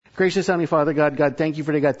Gracious Heavenly Father, God, thank you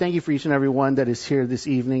for today. God, thank you for each and every one that is here this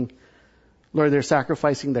evening. Lord, they're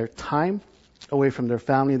sacrificing their time away from their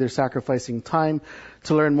family. They're sacrificing time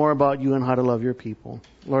to learn more about you and how to love your people.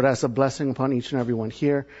 Lord, ask a blessing upon each and every one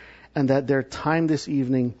here, and that their time this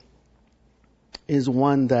evening is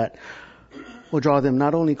one that will draw them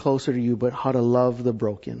not only closer to you, but how to love the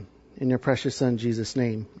broken. In your precious Son, Jesus'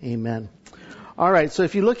 name, amen. All right, so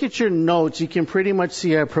if you look at your notes, you can pretty much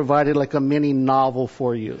see I provided like a mini novel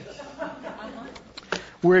for you.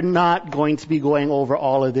 We're not going to be going over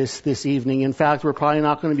all of this evening. In fact, we're probably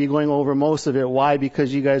not going to be going over most of it. Why?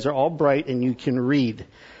 Because you guys are all bright and you can read.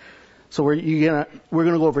 So we're going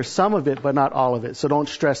to go over some of it, but not all of it. So don't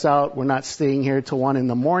stress out. We're not staying here till 1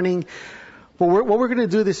 a.m. But what we're going to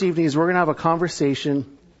do this evening is we're going to have a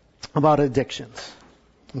conversation about addictions.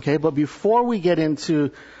 Okay, but before we get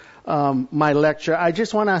into my lecture, I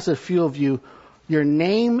just want to ask a few of you your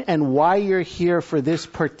name and why you're here for this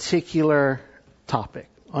particular topic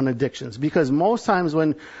on addictions. Because most times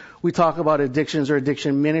when we talk about addictions or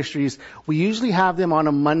addiction ministries, we usually have them on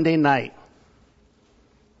a Monday night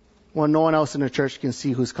when no one else in the church can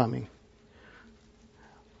see who's coming.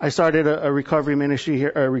 I started a recovery ministry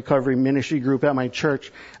here, a recovery ministry group at my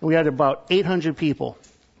church, and we had about 800 people.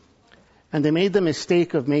 And they made the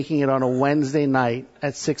mistake of making it on a Wednesday night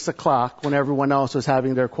at 6 o'clock when everyone else was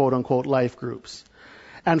having their quote-unquote life groups.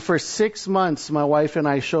 And for 6 months, my wife and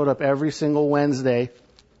I showed up every single Wednesday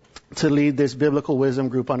to lead this biblical wisdom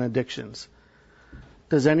group on addictions.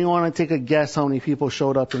 Does anyone want to take a guess how many people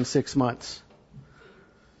showed up in 6 months?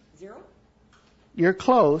 0? You're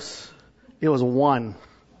close. It was 1.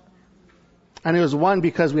 And it was 1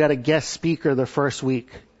 because we had a guest speaker the first week.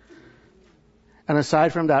 And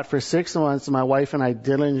aside from that, for 6 months, my wife and I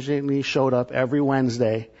diligently showed up every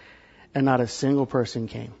Wednesday, and not a single person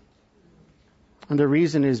came. And the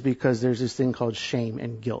reason is because there's this thing called shame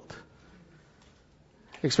and guilt.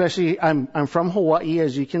 Especially, I'm from Hawaii,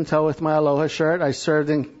 as you can tell with my Aloha shirt. I served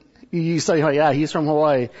in, you say, oh yeah, he's from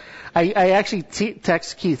Hawaii. I actually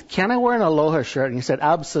text Keith, can I wear an Aloha shirt? And he said,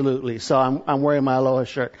 absolutely. So I'm wearing my Aloha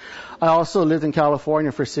shirt. I also lived in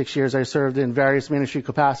California for 6 years. I served in various ministry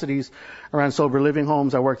capacities around sober living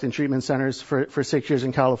homes. I worked in treatment centers for 6 years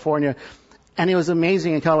in California. And it was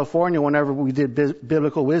amazing in California, whenever we did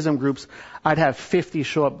biblical wisdom groups, I'd have 50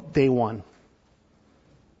 show up day 1.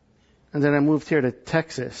 And then I moved here to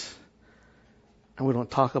Texas. And we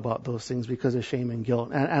don't talk about those things because of shame and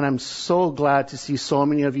guilt. And I'm so glad to see so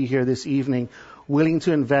many of you here this evening willing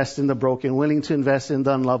to invest in the broken, willing to invest in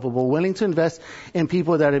the unlovable, willing to invest in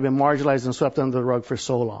people that have been marginalized and swept under the rug for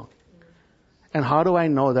so long. And how do I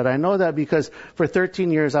know that? I know that because for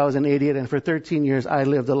 13 years I was an idiot, and for 13 years I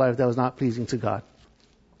lived a life that was not pleasing to God.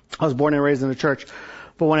 I was born and raised in the church.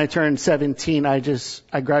 But when I turned 17, I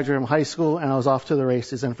graduated from high school and I was off to the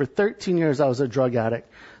races. And for 13 years I was a drug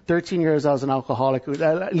addict. 13 years I was an alcoholic.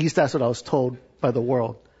 At least that's what I was told by the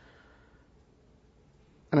world.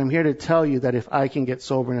 And I'm here to tell you that if I can get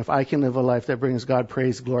sober and if I can live a life that brings God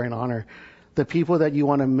praise, glory, and honor, the people that you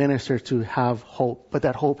want to minister to have hope. But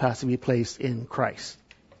that hope has to be placed in Christ.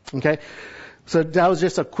 Okay? So that was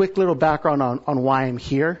just a quick little background on why I'm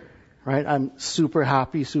here. Right? I'm super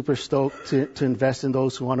happy, super stoked to invest in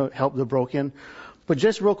those who want to help the broken. But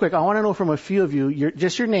just real quick, I want to know from a few of you,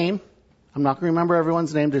 your name. I'm not going to remember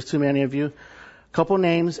everyone's name. There's too many of you. A couple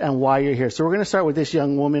names and why you're here. So we're going to start with this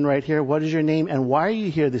young woman right here. What is your name and why are you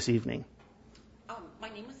here this evening? My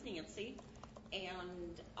name is Nancy,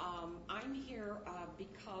 and I'm here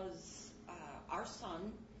because our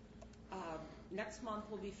son next month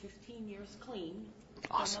will be 15 years clean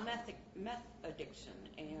Awesome. from a meth addiction,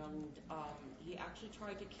 and he actually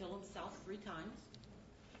tried to kill himself 3 times.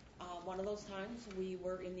 One of those times we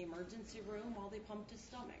were in the emergency room while they pumped his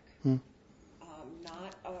stomach.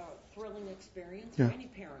 Not a thrilling experience for any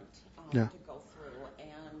parent to go through.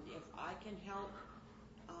 And if I can help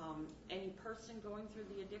any person going through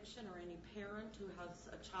the addiction or any parent who has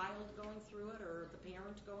a child going through it or the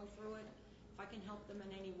parent going through it, if I can help them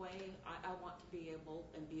in any way, I want to be able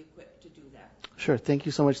and be equipped to do that. Sure. Thank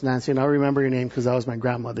you so much, Nancy. And I'll remember your name because that was my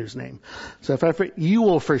grandmother's name. So you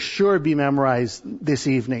will for sure be memorized this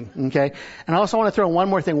evening. Okay. And I also want to throw in one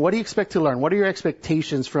more thing. What do you expect to learn? What are your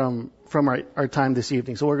expectations from our time this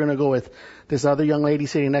evening? So we're going to go with this other young lady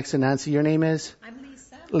sitting next to Nancy. Your name is? I'm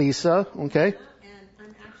Lisa. Lisa. Okay. And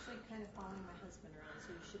I'm actually kind of following my husband around,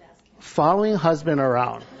 so you should ask him. Following husband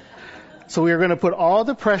around. So we are going to put all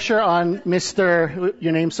the pressure on Mr.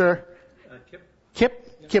 Your name, sir? Kip.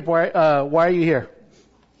 Kip? Yeah. Kip, why are you here?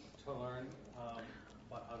 To learn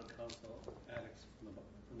about how to counsel addicts from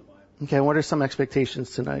the Bible. Okay, what are some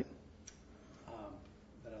expectations tonight?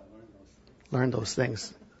 That I'll learn those things. Learn those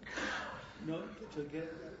things. No, to change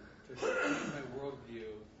my worldview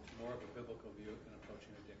to more of a biblical view in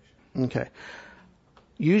approaching addiction. Okay.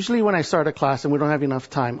 Usually when I start a class and we don't have enough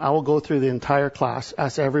time, I will go through the entire class,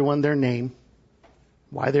 ask everyone their name,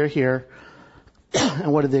 why they're here,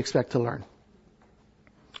 and what do they expect to learn.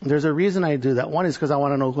 There's a reason I do that. One is because I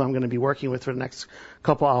want to know who I'm going to be working with for the next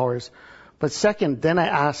couple hours. But second, then I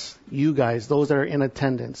ask you guys, those that are in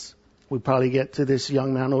attendance. We probably get to this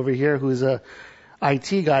young man over here who's a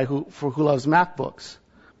IT guy who loves MacBooks.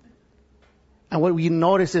 And what we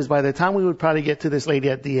notice is by the time we would probably get to this lady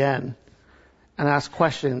at the end and ask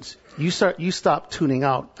questions, you stop tuning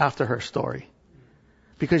out after her story.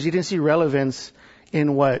 Because you didn't see relevance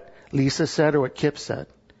in what Lisa said or what Kip said.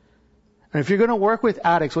 And if you're going to work with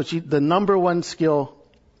addicts, the number one skill,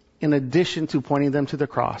 in addition to pointing them to the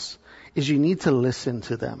cross, is you need to listen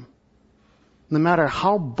to them. No matter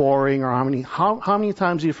how boring or how many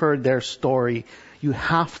times you've heard their story, you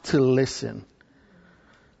have to listen.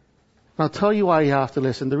 And I'll tell you why you have to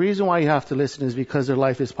listen. The reason why you have to listen is because their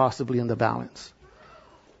life is possibly in the balance.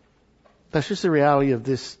 That's just the reality of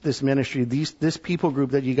this ministry. This people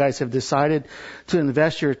group that you guys have decided to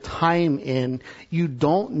invest your time in, you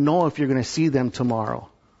don't know if you're going to see them tomorrow.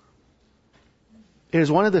 It is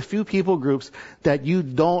one of the few people groups that you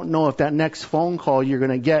don't know if that next phone call you're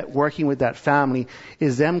going to get working with that family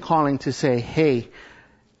is them calling to say, hey,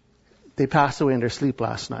 they passed away in their sleep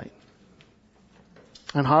last night.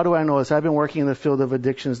 And how do I know this? I've been working in the field of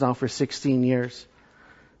addictions now for 16 years.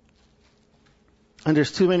 And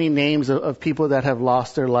there's too many names of people that have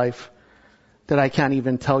lost their life that I can't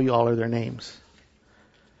even tell you all of their names.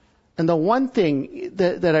 And the one thing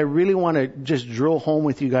that I really want to just drill home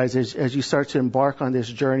with you guys is as you start to embark on this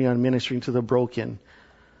journey on ministering to the broken,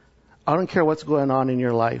 I don't care what's going on in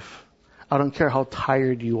your life. I don't care how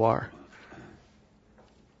tired you are.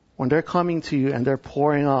 When they're coming to you and they're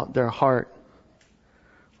pouring out their heart,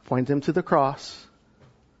 point them to the cross.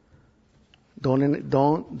 Don't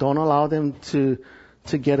allow them to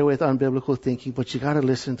get away with unbiblical thinking, but you got to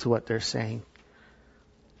listen to what they're saying.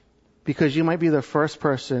 Because you might be the first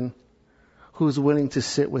person who's willing to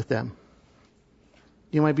sit with them.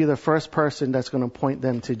 You might be the first person that's going to point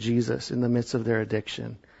them to Jesus in the midst of their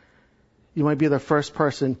addiction. You might be the first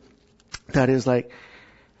person that is like,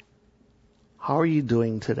 how are you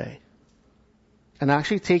doing today? And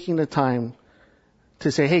actually taking the time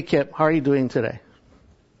to say, hey, Kip, how are you doing today?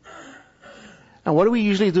 And what do we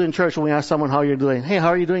usually do in church when we ask someone how you're doing? Hey, how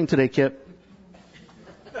are you doing today, Kip?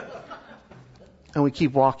 And we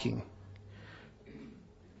keep walking.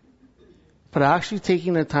 But actually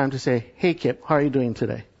taking the time to say, hey, Kip, how are you doing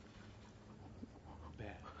today?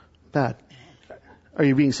 Bad. Are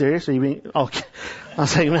you being serious? Are you being, okay. I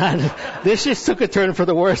was like, man, this just took a turn for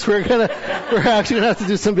the worse. We're actually gonna have to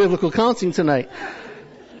do some biblical counseling tonight.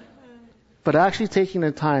 But actually taking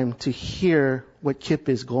the time to hear what Kip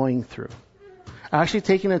is going through. Actually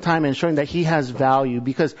taking the time and showing that he has value.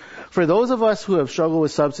 Because for those of us who have struggled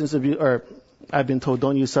with substance abuse, or I've been told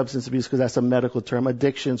don't use substance abuse because that's a medical term,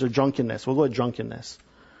 addictions or drunkenness. We'll go with drunkenness.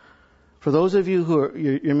 For those of you who are,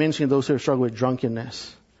 you're mentioning those who have struggled with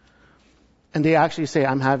drunkenness, and they actually say,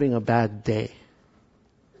 I'm having a bad day.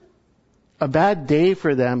 A bad day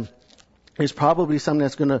for them is probably something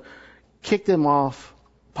that's going to kick them off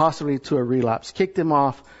possibly to a relapse, kick them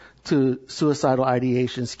off to suicidal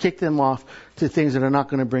ideations, kick them off to things that are not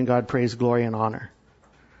going to bring God praise, glory, and honor.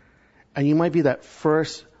 And you might be that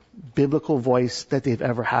first biblical voice that they've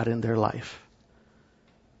ever had in their life.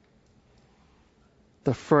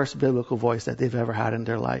 The first biblical voice that they've ever had in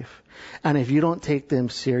their life. And if you don't take them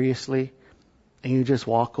seriously and you just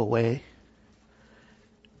walk away,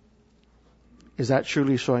 is that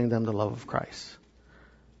truly showing them the love of Christ?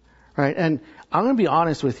 Right? And I'm going to be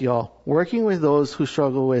honest with y'all. Working with those who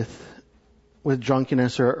struggle with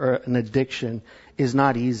drunkenness or an addiction is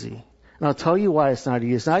not easy. And I'll tell you why it's not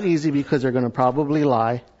easy. It's not easy because they're going to probably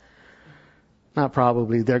lie. Not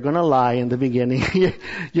probably. They're going to lie in the beginning.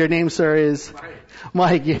 Your name, sir, is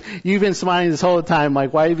Mike. You've been smiling this whole time,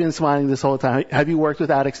 Mike. Why have you been smiling this whole time? Have you worked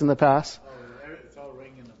with addicts in the past? Oh, it's all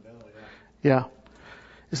ringing the bell, Yeah.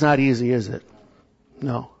 It's not easy, is it?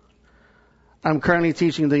 No. I'm currently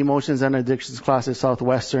teaching the emotions and addictions class at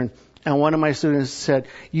Southwestern, and one of my students said,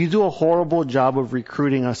 you do a horrible job of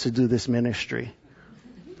recruiting us to do this ministry.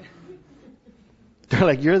 They're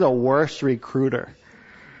like, you're the worst recruiter.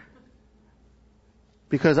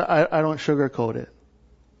 Because I don't sugarcoat it.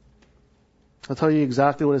 I'll tell you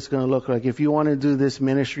exactly what it's going to look like. If you want to do this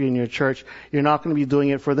ministry in your church, you're not going to be doing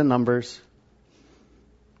it for the numbers.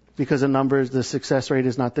 Because the success rate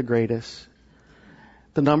is not the greatest.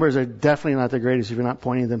 The numbers are definitely not the greatest if you're not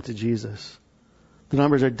pointing them to Jesus. The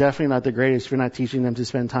numbers are definitely not the greatest if you're not teaching them to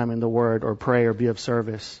spend time in the Word or pray or be of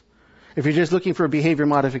service. If you're just looking for behavior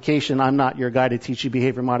modification, I'm not your guy to teach you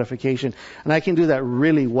behavior modification. And I can do that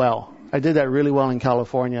really well. I did that really well in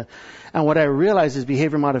California. And what I realized is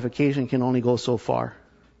behavior modification can only go so far.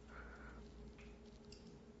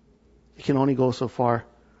 It can only go so far.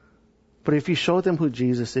 But if you show them who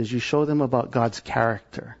Jesus is, you show them about God's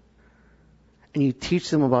character, and you teach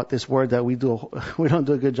them about this word that we don't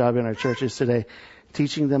do a good job in our churches today,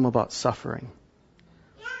 teaching them about suffering.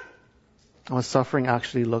 What suffering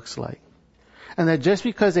actually looks like. And that just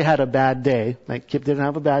because they had a bad day, like Kip didn't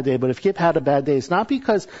have a bad day, but if Kip had a bad day, it's not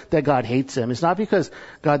because that God hates him. It's not because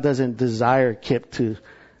God doesn't desire Kip to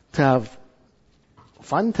have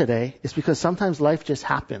fun today. It's because sometimes life just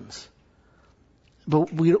happens.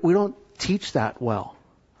 But we don't teach that well.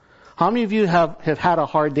 How many of you have had a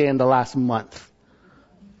hard day in the last month?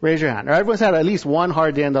 Raise your hand. Or everyone's had at least one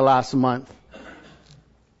hard day in the last month.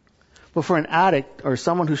 But for an addict or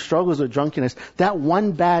someone who struggles with drunkenness, that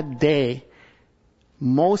one bad day,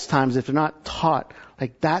 most times, if they're not taught,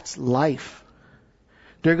 like that's life.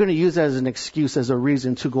 They're going to use that as an excuse, as a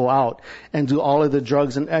reason to go out and do all of the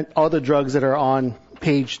drugs and all the drugs that are on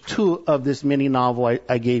page 2 of this mini novel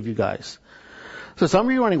I gave you guys. So some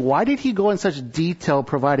of you are wondering, why did he go in such detail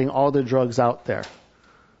providing all the drugs out there?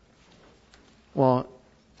 Well,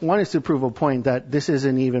 one is to prove a point that this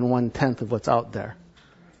isn't even 1/10 of what's out there.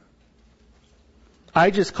 I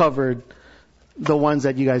just covered the ones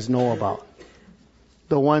that you guys know about.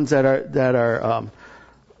 The ones that are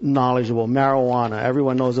knowledgeable. Marijuana.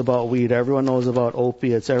 Everyone knows about weed. Everyone knows about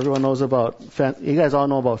opiates. Everyone knows about you guys all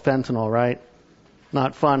know about fentanyl, right?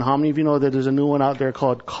 Not fun. How many of you know that there's a new one out there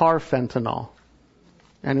called carfentanil?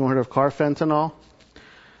 Anyone heard of carfentanil?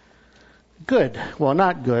 Good. Well,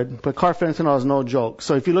 not good, but carfentanil is no joke.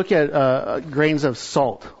 So if you look at grains of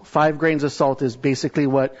salt, 5 grains of salt is basically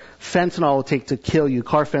what fentanyl will take to kill you.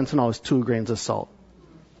 Carfentanil is 2 grains of salt.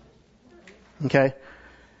 Okay?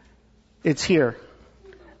 It's here.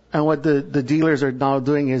 And what the dealers are now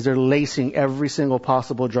doing is they're lacing every single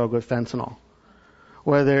possible drug with fentanyl.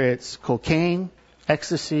 Whether it's cocaine,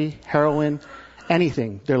 ecstasy, heroin,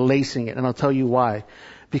 anything, they're lacing it. And I'll tell you why.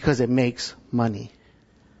 Because it makes money.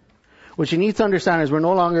 What you need to understand is we're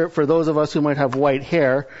no longer, for those of us who might have white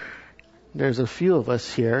hair, there's a few of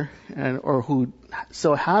us here, or who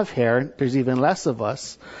still have hair, there's even less of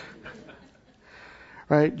us.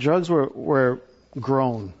 Right? Drugs were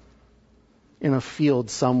grown in a field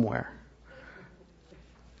somewhere.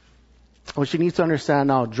 What you need to understand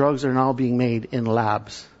now, drugs are now being made in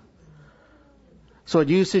labs. So it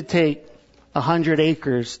used to take 100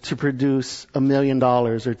 acres to produce $1 million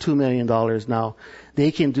or $2 million now.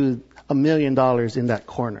 They can do $1 million in that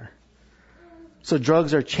corner. So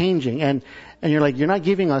drugs are changing, and you're like, you're not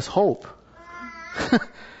giving us hope.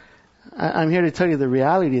 I'm here to tell you the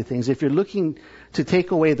reality of things. If you're looking to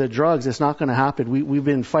take away the drugs, it's not going to happen. We've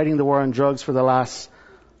been fighting the war on drugs for the last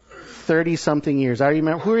 30-something years.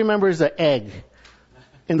 Who remembers the egg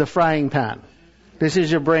in the frying pan? This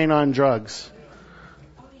is your brain on drugs.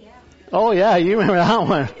 Oh yeah, you remember that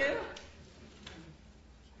one.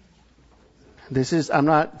 I'm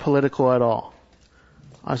not political at all.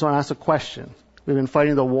 I just want to ask a question. We've been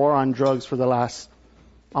fighting the war on drugs for the last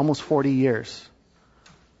almost 40 years.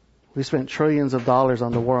 We spent trillions of dollars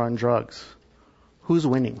on the war on drugs. Who's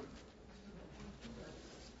winning?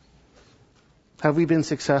 Have we been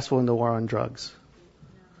successful in the war on drugs?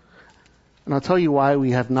 And I'll tell you why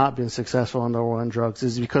we have not been successful in the war on drugs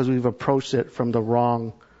is because we've approached it from the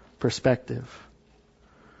wrong perspective.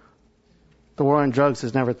 The war on drugs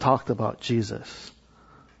has never talked about Jesus.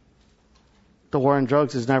 The war on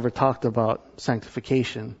drugs has never talked about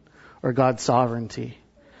sanctification or God's sovereignty.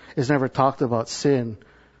 It's never talked about sin,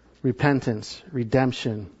 repentance,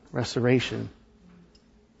 redemption, restoration.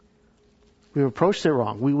 We've approached it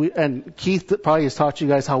wrong. And Keith probably has taught you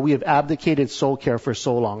guys how we have abdicated soul care for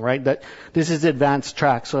so long, right? That this is the advanced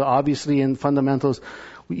track. So obviously in fundamentals,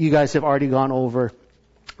 you guys have already gone over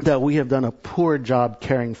that we have done a poor job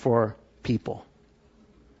caring for people.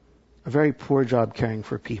 A very poor job caring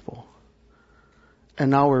for people. And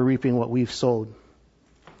now we're reaping what we've sowed.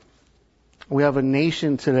 We have a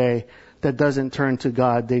nation today that doesn't turn to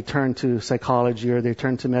God. They turn to psychology, or they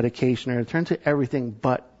turn to medication, or they turn to everything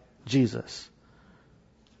but Jesus.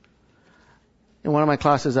 In one of my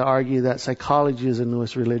classes, I argue that psychology is the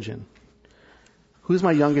newest religion. Who's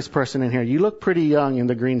my youngest person in here? You look pretty young in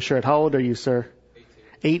the green shirt. How old are you, sir?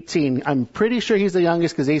 18. I'm pretty sure he's the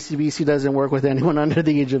youngest because ACBC doesn't work with anyone under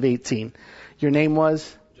the age of 18. Your name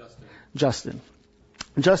was? Justin.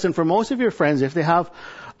 Justin, for most of your friends, if they have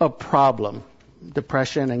a problem,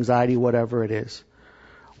 depression, anxiety, whatever it is,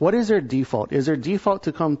 what is their default? Is their default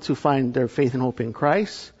to come to find their faith and hope in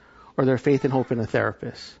Christ, or their faith and hope in a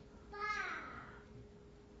therapist?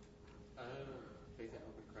 Faith and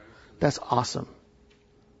hope in Christ. That's awesome.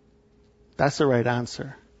 That's the right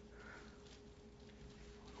answer.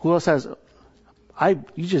 Who else has?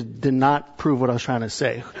 You just did not prove what I was trying to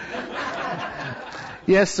say.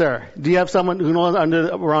 Yes, sir. Do you have someone who knows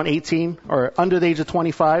around 18 or under the age of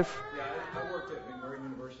 25? Yeah, I worked at McMurray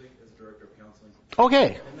University as director of counseling.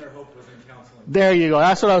 Okay. And their hope was in counseling. There you go.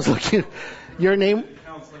 That's what I was looking. Your name?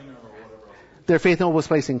 Counseling or whatever else. Their faith and hope was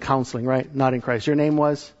placed in counseling, right? Not in Christ. Your name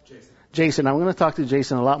was? Jason. Jason. I'm going to talk to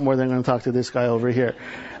Jason a lot more than I'm going to talk to this guy over here.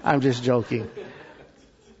 I'm just joking.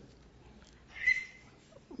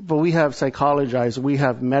 But we have psychologized, we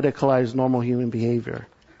have medicalized normal human behavior.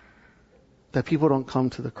 That people don't come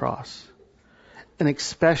to the cross. And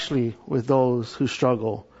especially with those who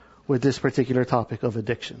struggle with this particular topic of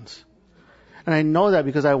addictions. And I know that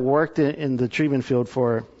because I worked in the treatment field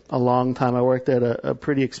for a long time. I worked at a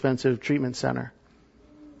pretty expensive treatment center.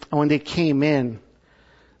 And when they came in,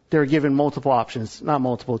 they were given multiple options. Not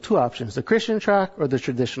multiple, 2 options. The Christian track or the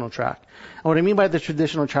traditional track. And what I mean by the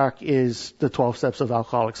traditional track is the 12 steps of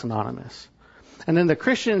Alcoholics Anonymous. And then the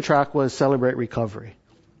Christian track was Celebrate Recovery.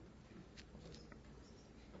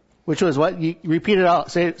 Which was what? You repeat it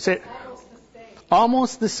out. Say it.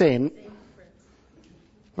 Almost the same.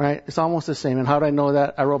 Right? It's almost the same. And how do I know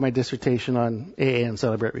that? I wrote my dissertation on AA and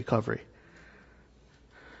Celebrate Recovery.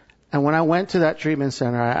 And when I went to that treatment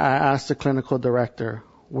center, I asked the clinical director,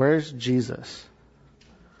 where's Jesus?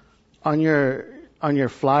 On your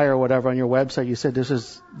flyer or whatever, on your website, you said this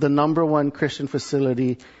is the #1 Christian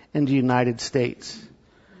facility in the United States.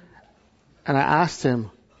 And I asked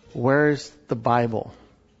him, where's the Bible?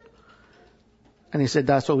 And he said,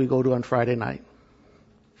 that's what we go to on Friday night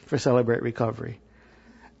for Celebrate Recovery.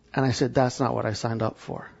 And I said, that's not what I signed up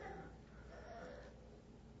for.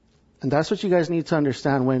 And that's what you guys need to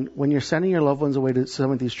understand. When you're sending your loved ones away to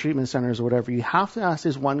some of these treatment centers or whatever, you have to ask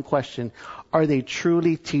this one question. Are they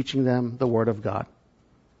truly teaching them the Word of God?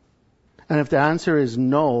 And if the answer is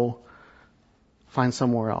no, find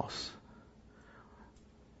somewhere else.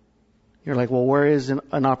 You're like, well, where is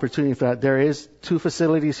an opportunity for that? There is 2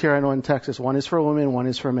 facilities here I know in Texas. One is for women, one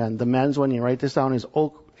is for men. The men's one, you write this down, is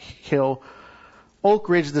Oak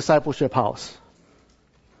Ridge Discipleship House.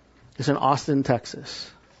 It's in Austin,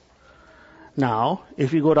 Texas. Now,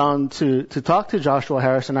 if you go down to talk to Joshua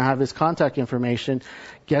Harrison, I have his contact information.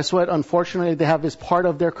 Guess what? Unfortunately, they have this part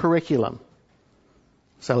of their curriculum.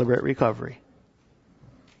 Celebrate Recovery.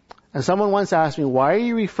 And someone once asked me, why are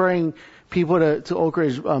you referring people to Oak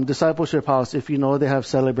Ridge Discipleship House if you know they have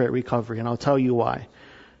Celebrate Recovery? And I'll tell you why.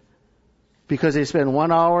 Because they spend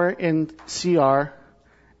 1 hour in CR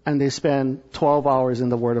and they spend 12 hours in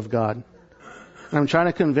the Word of God. And I'm trying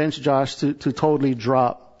to convince Josh to totally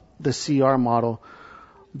drop the CR model,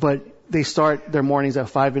 but they start their mornings at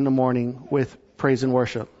 5 a.m. with praise and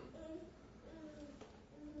worship.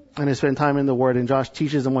 And they spend time in the Word, and Josh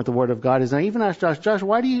teaches them what the Word of God is. And I even asked Josh,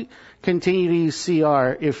 why do you continue to use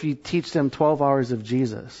CR if you teach them 12 hours of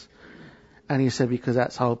Jesus? And he said, because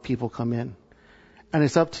that's how people come in. And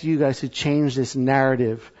it's up to you guys to change this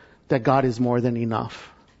narrative that God is more than enough.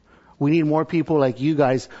 We need more people like you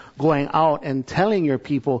guys going out and telling your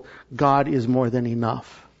people God is more than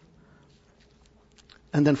enough.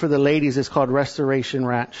 And then for the ladies, it's called Restoration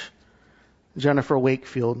Ranch. Jennifer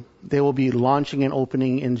Wakefield. They will be launching and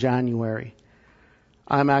opening in January.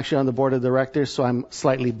 I'm actually on the board of directors, so I'm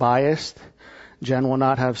slightly biased. Jen will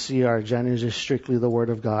not have CR. Jen is just strictly the Word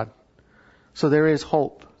of God. So there is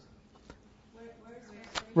hope.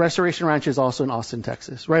 Restoration Ranch is also in Austin,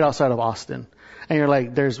 Texas, right outside of Austin. And you're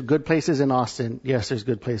like, there's good places in Austin. Yes, there's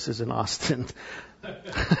good places in Austin.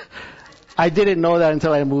 I didn't know that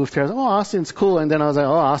until I moved here. I was like, oh, Austin's cool. And then I was like,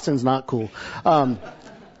 oh, Austin's not cool.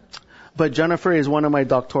 But Jennifer is one of my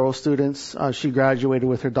doctoral students. She graduated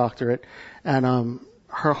with her doctorate. And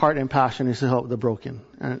her heart and passion is to help the broken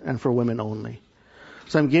and for women only.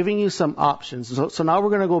 So I'm giving you some options. So now we're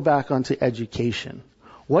going to go back onto education.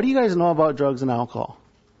 What do you guys know about drugs and alcohol?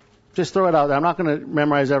 Just throw it out there. I'm not going to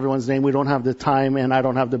memorize everyone's name. We don't have the time, and I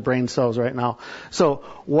don't have the brain cells right now. So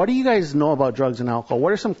what do you guys know about drugs and alcohol?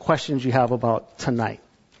 What are some questions you have about tonight?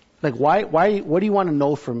 Like, why, what do you want to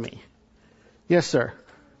know from me? Yes, sir.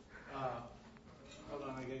 Hold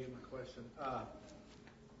on, I gave you my question.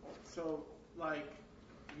 So, like,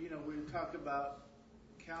 we talked about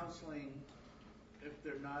counseling. If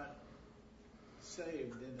they're not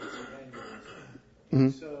saved, then it's evangelism. Mm-hmm.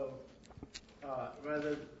 So,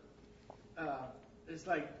 it's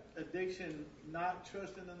like addiction, not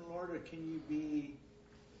trusting in the Lord, or can you be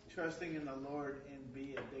trusting in the Lord and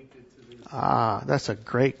be addicted to these? That's a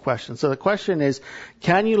great question. So the question is,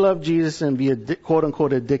 can you love Jesus and be quote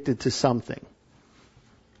unquote addicted to something?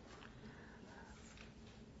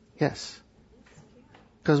 Yes.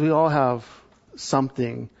 Because we all have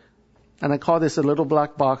something. And I call this a little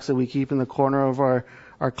black box that we keep in the corner of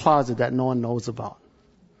our closet that no one knows about.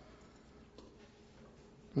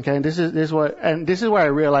 Okay, and this is where I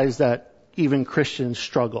realized that even Christians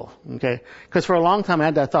struggle. Okay, because for a long time I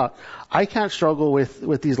had that thought, I can't struggle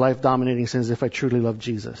with these life dominating sins if I truly love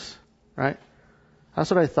Jesus. Right?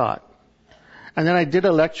 That's what I thought. And then I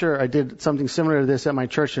did something similar to this at my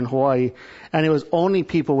church in Hawaii, and it was only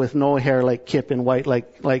people with no hair like Kip and white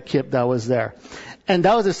like Kip that was there. And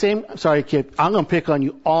that was the same, sorry Kip, I'm going to pick on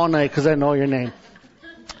you all night because I know your name.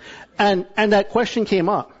 And that question came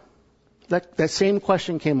up. That same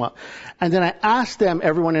question came up. And then I asked them,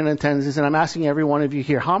 everyone in attendance, and I'm asking every one of you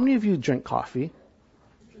here, how many of you drink coffee?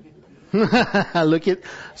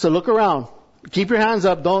 Look around. Keep your hands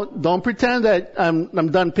up. Don't pretend that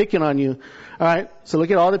I'm done picking on you. All right. So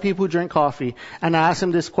look at all the people who drink coffee, and I ask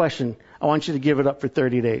them this question. I want you to give it up for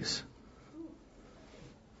 30 days.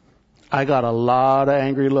 I got a lot of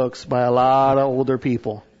angry looks by a lot of older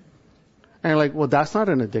people. And they're like, well, that's not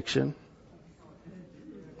an addiction.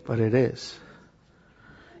 But it is.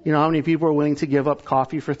 You know how many people are willing to give up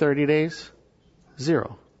coffee for 30 days?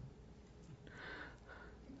 Zero.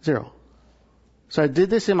 So I did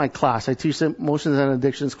this in my class. I teach the Emotions and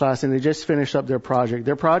Addictions class, and they just finished up their project.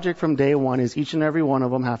 Their project from day one is each and every one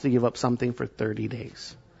of them have to give up something for 30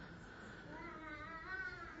 days.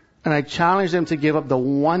 And I challenged them to give up the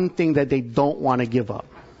one thing that they don't want to give up.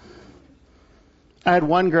 I had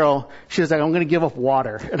one girl, she was like, I'm going to give up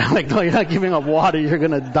water. And I'm like, no, you're not giving up water. You're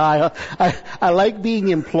going to die. I like being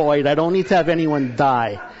employed. I don't need to have anyone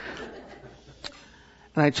die.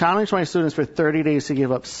 And I challenged my students for 30 days to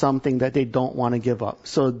give up something that they don't want to give up.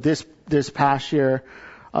 So this past year,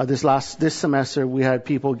 this semester, we had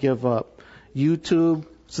people give up YouTube.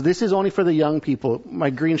 So this is only for the young people.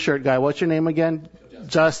 My green shirt guy, what's your name again?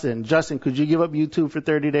 Justin. Justin, could you give up YouTube for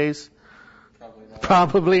 30 days?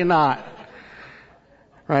 Probably not.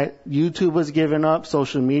 Right? YouTube was given up.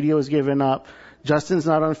 Social media was given up. Justin's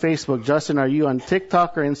not on Facebook. Justin, are you on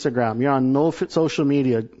TikTok or Instagram? You're on no social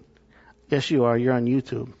media. Yes, you are. You're on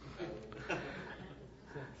YouTube.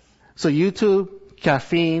 So YouTube,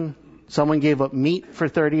 caffeine, someone gave up meat for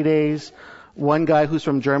 30 days. One guy who's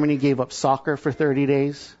from Germany gave up soccer for 30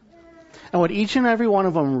 days. And what each and every one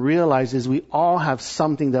of them realize is we all have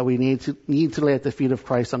something that we need to lay at the feet of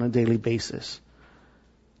Christ on a daily basis.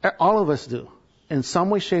 All of us do. In some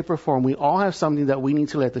way, shape, or form, we all have something that we need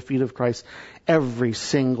to lay at the feet of Christ every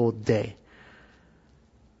single day.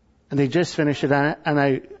 And they just finished it, and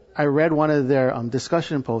I read one of their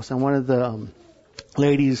discussion posts, and one of the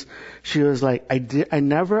ladies, she was like, I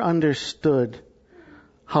never understood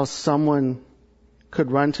how someone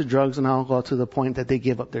could run to drugs and alcohol to the point that they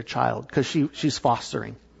give up their child, because she's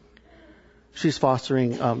fostering. She's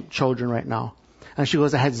fostering children right now. And she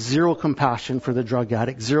goes, I had zero compassion for the drug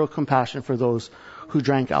addict, zero compassion for those who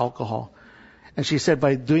drank alcohol. And she said,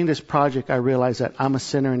 by doing this project, I realized that I'm a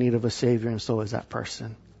sinner in need of a Savior, and so is that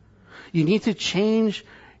person. You need to change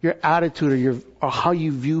your attitude or how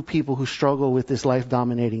you view people who struggle with this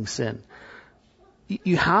life-dominating sin.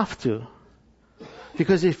 You have to.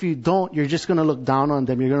 Because if you don't, you're just going to look down on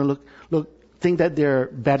them. You're going to think that they're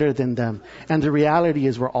better than them. And the reality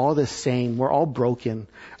is we're all the same. We're all broken.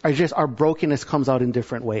 Our brokenness comes out in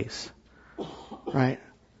different ways. Right?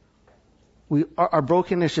 Our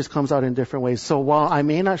brokenness just comes out in different ways. So while I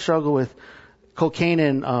may not struggle with cocaine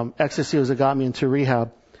and ecstasy was what got me into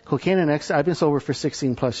rehab, cocaine and ecstasy, I've been sober for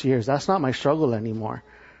 16 plus years. That's not my struggle anymore.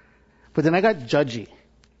 But then I got judgy.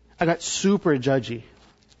 I got super judgy.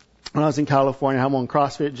 When I was in California, I'm on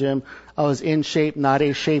CrossFit gym. I was in shape, not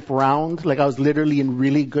a shape round. Like I was literally in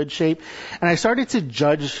really good shape. And I started to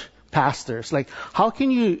judge pastors. Like, how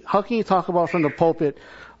can you talk about from the pulpit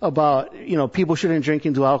about, people shouldn't drink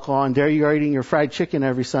and do alcohol, and there you are eating your fried chicken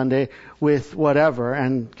every Sunday with whatever.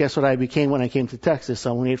 And guess what I became when I came to Texas?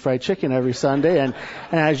 Someone ate fried chicken every Sunday. And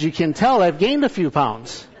as you can tell, I've gained a few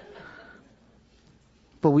pounds.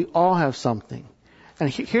 But we all have something. And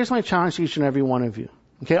here's my challenge to each and every one of you.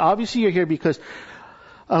 Okay, obviously you're here because,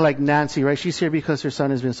 like Nancy, right? She's here because her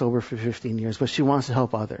son has been sober for 15 years, but she wants to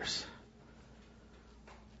help others.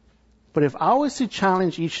 But if I was to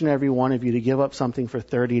challenge each and every one of you to give up something for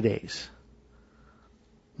 30 days,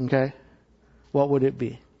 okay, what would it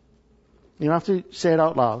be? You don't have to say it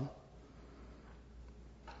out loud.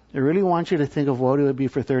 I really want you to think of what it would be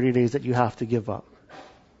for 30 days that you have to give up.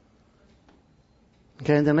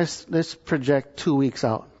 Okay, and then let's project 2 weeks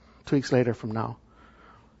out. 2 weeks later from now,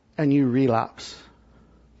 and you relapse,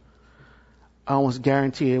 I almost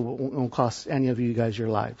guarantee it won't cost any of you guys your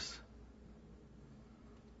lives.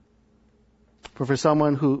 But for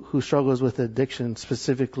someone who struggles with addiction,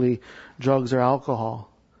 specifically drugs or alcohol,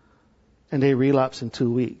 and they relapse in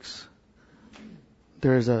 2 weeks,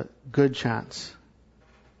 there is a good chance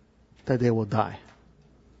that they will die.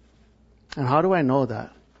 And how do I know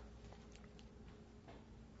that?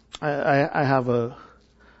 I have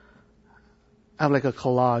like a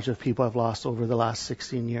collage of people I've lost over the last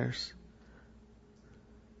 16 years.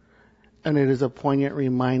 And it is a poignant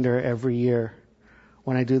reminder every year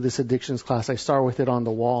when I do this addictions class. I start with it on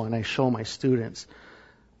the wall and I show my students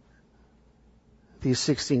these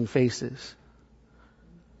 16 faces.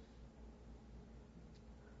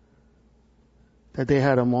 That they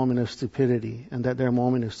had a moment of stupidity, and that their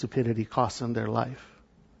moment of stupidity cost them their life.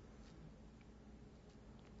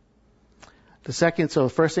 So the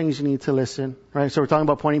first thing is you need to listen, right? So we're talking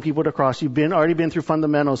about pointing people to the cross. You've already been through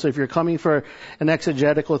fundamentals. So if you're coming for an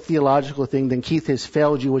exegetical, theological thing, then Keith has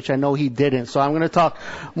failed you, which I know he didn't. So I'm going to talk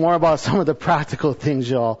more about some of the practical things,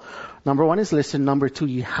 y'all. Number 1 is listen. Number 2,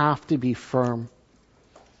 you have to be firm.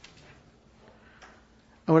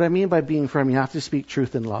 And what I mean by being firm, you have to speak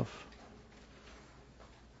truth in love.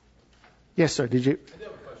 Yes, sir. Did you? I do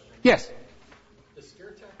have a question. Yes. Does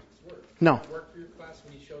scare tactics work? No. Did it work for your class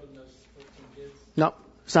when you showed them those 14 kids? No.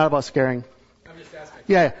 It's not about scaring. I'm just asking.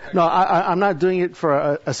 Yeah. No, I'm not doing it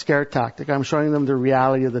for a scare tactic. I'm showing them the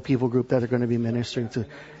reality of the people group that they're going to be ministering to. I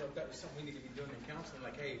didn't know if that was something we need to be doing in counseling.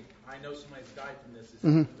 Like, hey, I know somebody's died from this. Is it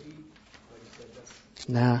lead? Like you said, that's...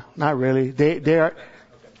 Nah, not really. They are. Okay.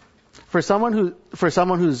 For someone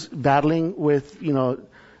who's battling with,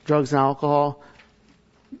 drugs and alcohol,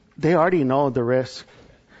 they already know the risk,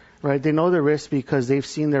 right? They know the risk because they've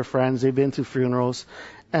seen their friends, they've been to funerals.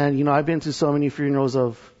 And, I've been to so many funerals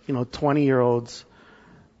of, 20-year-olds.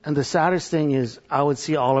 And the saddest thing is I would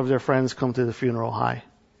see all of their friends come to the funeral high.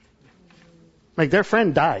 Like their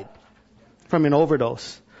friend died from an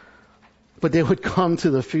overdose. But they would come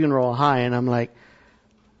to the funeral high and I'm like,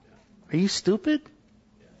 are you stupid?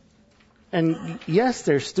 And yes,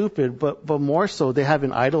 they're stupid, but more so, they have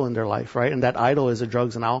an idol in their life, right? And that idol is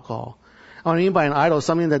drugs and alcohol. What I mean by an idol is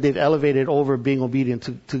something that they've elevated over being obedient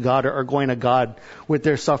to God or going to God with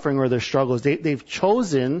their suffering or their struggles. They've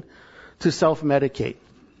chosen to self-medicate,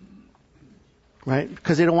 right?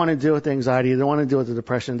 Because they don't want to deal with the anxiety. They don't want to deal with the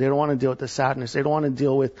depression. They don't want to deal with the sadness. They don't want to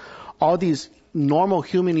deal with all these normal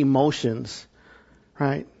human emotions,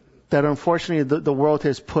 right? That unfortunately the world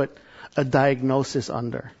has put a diagnosis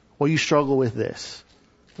under. Well, you struggle with this.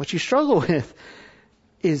 What you struggle with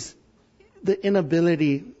is the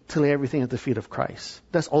inability to lay everything at the feet of Christ.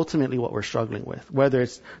 That's ultimately what we're struggling with. Whether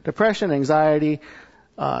it's depression, anxiety,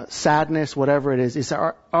 sadness, whatever it is, it's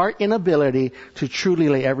our inability to truly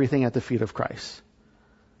lay everything at the feet of Christ.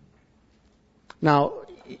 Now,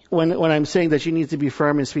 when I'm saying that you need to be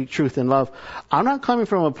firm and speak truth in love, I'm not coming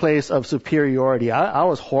from a place of superiority. I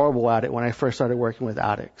was horrible at it when I first started working with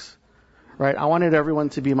addicts. Right? I wanted everyone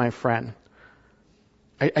to be my friend.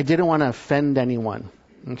 I didn't want to offend anyone.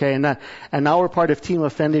 Okay? And now we're part of Team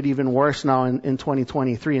Offended, even worse now in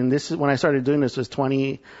 2023. And this is when I started doing this was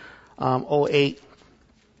 2008.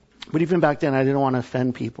 But even back then I didn't want to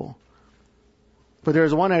offend people. But there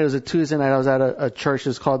was one night, it was a Tuesday night, I was at a church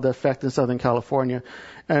that's called The Effect in Southern California.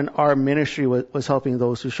 And our ministry was helping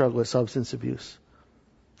those who struggle with substance abuse.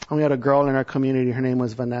 And we had a girl in our community, her name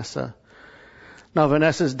was Vanessa. Now,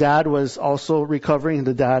 Vanessa's dad was also recovering.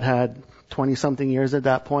 The dad had 20-something years at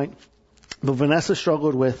that point. But Vanessa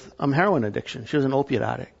struggled with heroin addiction. She was an opiate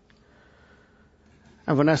addict.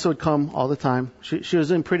 And Vanessa would come all the time. She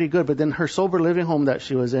was in pretty good, but then her sober living home that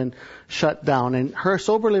she was in shut down. And her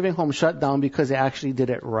sober living home shut down because they actually did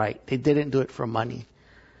it right. They didn't do it for money.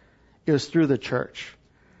 It was through the church.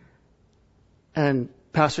 And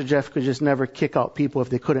Pastor Jeff could just never kick out people if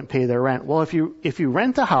they couldn't pay their rent. Well, if you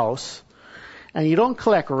rent a house and you don't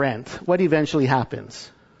collect rent, what eventually happens?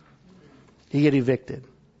 You get evicted.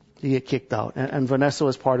 You get kicked out. And Vanessa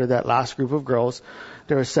was part of that last group of girls.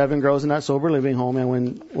 There were 7 girls in that sober living home,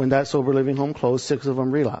 and when that sober living home closed, 6 of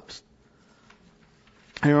them relapsed.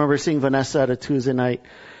 I remember seeing Vanessa at a Tuesday night.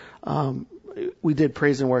 We did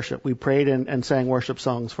praise and worship. We prayed and sang worship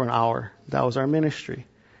songs for an hour. That was our ministry.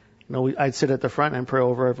 I'd sit at the front and pray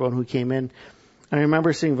over everyone who came in. And I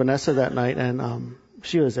remember seeing Vanessa that night, and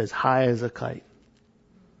she was as high as a kite.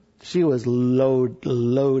 She was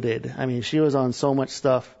loaded. I mean, she was on so much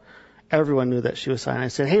stuff. Everyone knew that she was high. And I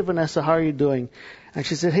said, "Hey, Vanessa, how are you doing?" And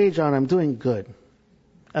she said, "Hey, John, I'm doing good."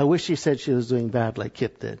 I wish she said she was doing bad like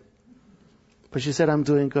Kip did. But she said, "I'm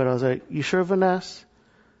doing good." I was like, "You sure, Vanessa?"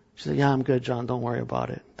 She said, yeah, I'm good, John. Don't worry about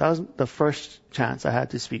it. That was the first chance I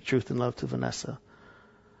had to speak truth and love to Vanessa.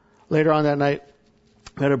 Later on that night,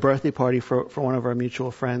 we had a birthday party for one of our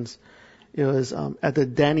mutual friends. It was at the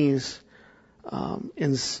Denny's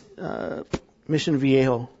in Mission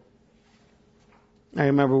Viejo. I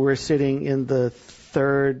remember we were sitting in the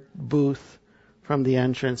third booth from the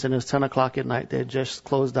entrance, and it was 10 o'clock at night. They had just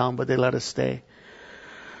closed down, but they let us stay.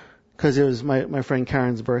 Because it was my friend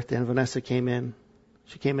Karen's birthday, and Vanessa came in.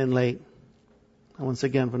 She came in late. And once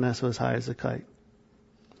again, Vanessa was high as a kite.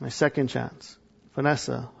 My second chance.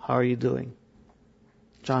 Vanessa, how are you doing?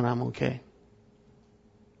 John, I'm okay.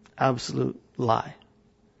 Absolute lie.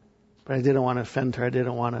 But I didn't want to offend her. I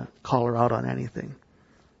didn't want to call her out on anything.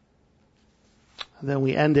 And then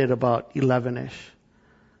we ended about 11-ish.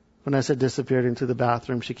 Vanessa disappeared into the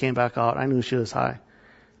bathroom. She came back out. I knew she was high.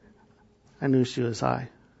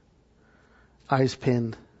 Eyes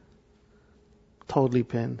pinned. Totally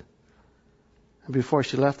pinned. And before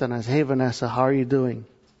she left, I said, hey, Vanessa, how are you doing?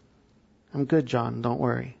 I'm good, John. Don't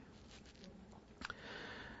worry.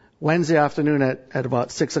 Wednesday afternoon at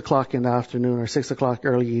about 6 o'clock in the afternoon or 6 o'clock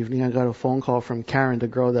early evening, I got a phone call from Karen, the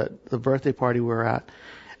girl that the birthday party we were at.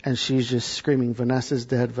 And she's just screaming, Vanessa's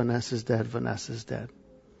dead, Vanessa's dead, Vanessa's dead.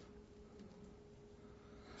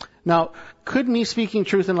 Now, could me speaking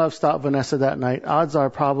truth in love stop Vanessa that night? Odds are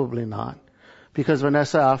probably not. Because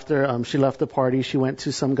Vanessa, after she left the party, she went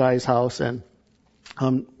to some guy's house, and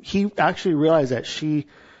he actually realized that she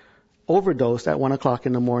overdosed at 1 o'clock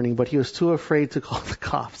in the morning, but he was too afraid to call the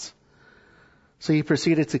cops. So he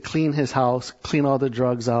proceeded to clean his house, clean all the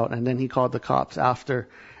drugs out, and then he called the cops after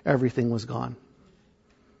everything was gone.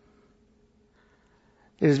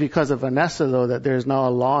 It is because of Vanessa, though, that there's now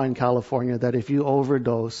a law in California that if you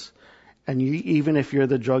overdose, and even if you're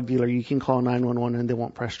the drug dealer, you can call 911 and they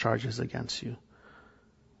won't press charges against you.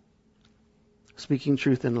 Speaking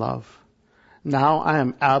truth in love. Now I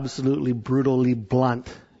am absolutely brutally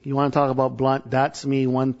blunt. You want to talk about blunt? That's me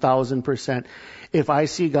 1,000%. If I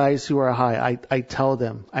see guys who are high, I tell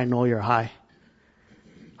them, I know you're high.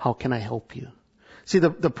 How can I help you? See,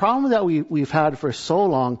 the problem that we've had for so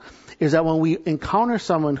long is that when we encounter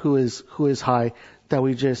someone who is high, that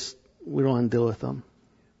we don't want to deal with them.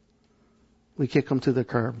 We kick them to the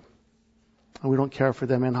curb. And we don't care for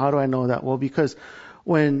them. And how do I know that? Well, because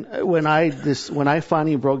when I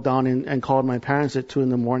finally broke down and called my parents at 2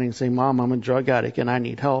 a.m. saying, Mom, I'm a drug addict and I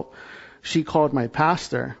need help, she called my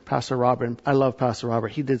pastor, Pastor Robert. I love Pastor Robert.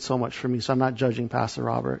 He did so much for me, so I'm not judging Pastor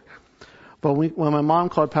Robert. But when my mom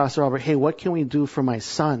called Pastor Robert, hey, what can we do for my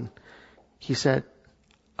son? He said,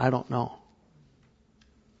 I don't know.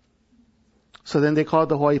 So then they called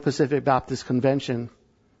the Hawaii Pacific Baptist Convention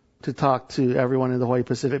to talk to everyone in the Hawaii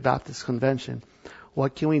Pacific Baptist Convention.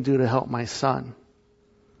 What can we do to help my son?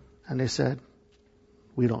 And they said,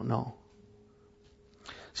 we don't know.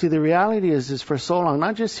 See, the reality is for so long,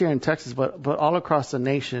 not just here in Texas, but all across the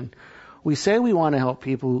nation, we say we want to help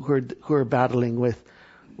people who are battling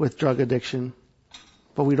with drug addiction,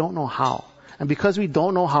 but we don't know how. And because we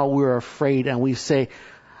don't know how, we're afraid, and we say,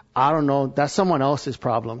 I don't know, that's someone else's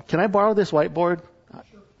problem. Can I borrow this whiteboard?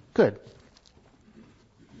 Sure. Good.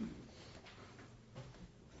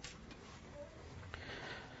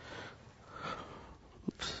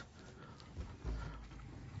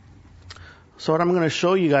 So what I'm going to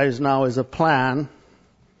show you guys now is a plan.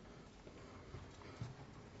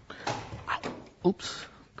 Oops.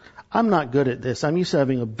 I'm not good at this. I'm used to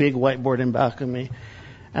having a big whiteboard in back of me.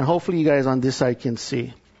 And hopefully you guys on this side can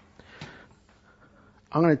see.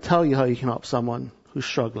 I'm going to tell you how you can help someone who's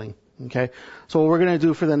struggling. Okay? So what we're going to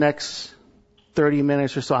do for the next 30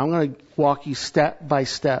 minutes or so, I'm going to walk you step by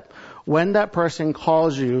step. When that person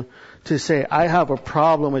calls you to say, I have a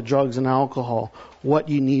problem with drugs and alcohol, what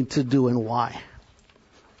you need to do and why.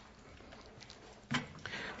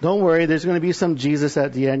 Don't worry, there's going to be some Jesus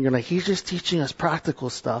at the end. You're like, he's just teaching us practical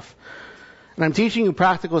stuff. And I'm teaching you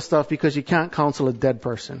practical stuff because you can't counsel a dead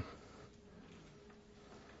person.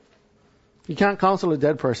 You can't counsel a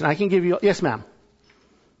dead person. I can give you... Yes, ma'am.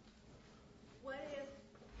 What if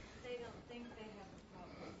they don't think they have a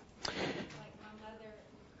problem? Like my mother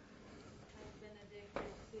has been addicted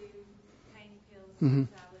to pain pills since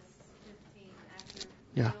I was 15 after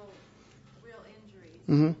real injuries.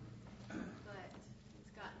 Mm-hmm. But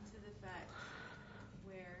it's gotten to the fact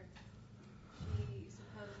where she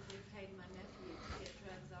supposedly paid my nephew to get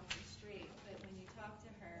drugs off the street. But when you talk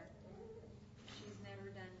to her, she's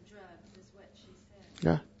never done drugs, is what she said.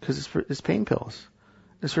 Yeah, because it's pain pills.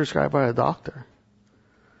 It's prescribed by a doctor.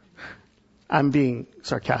 I'm being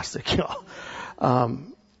sarcastic, y'all.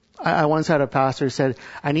 I once had a pastor who said,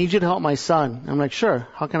 I need you to help my son. I'm like, sure,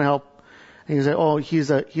 how can I help? And And he's like, oh, he's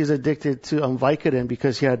addicted to Vicodin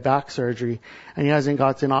because he had back surgery and he hasn't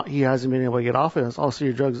been able to get off of it. Oh, so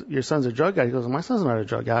your son's a drug addict. He goes, my son's not a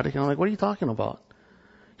drug addict. And I'm like, what are you talking about?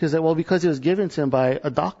 He's like, well, because it was given to him by a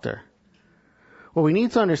doctor. What we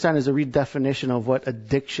need to understand is a redefinition of what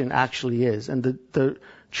addiction actually is. And the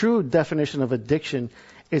true definition of addiction,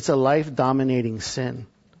 it's a life-dominating sin.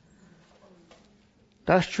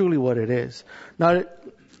 That's truly what it is. Now,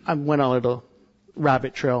 I went on a little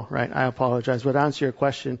rabbit trail, right? I apologize. But to answer your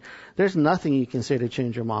question, there's nothing you can say to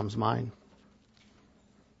change your mom's mind.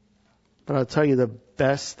 But I'll tell you, the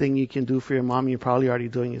best thing you can do for your mom, you're probably already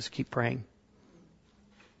doing, is keep praying.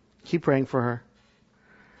 Keep praying for her.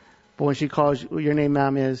 But when she calls you, your name,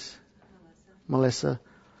 ma'am, is? Melissa.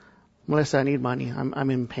 Melissa, I need money.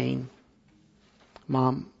 I'm in pain.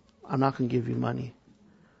 Mom, I'm not going to give you money.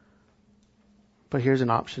 But here's an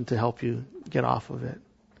option to help you get off of it.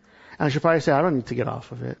 And she'll probably say, I don't need to get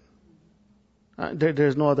off of it.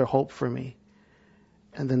 There's no other hope for me.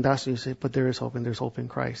 And then that's when you say, but there is hope, and there's hope in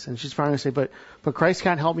Christ. And she's probably going to say, but Christ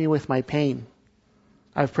can't help me with my pain.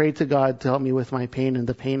 I've prayed to God to help me with my pain, and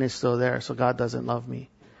the pain is still there, so God doesn't love me.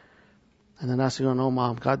 And then that's when you go, no,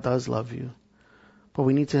 Mom, God does love you. But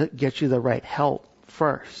we need to get you the right help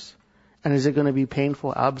first. And is it going to be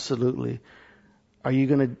painful? Absolutely.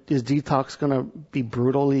 Is detox going to be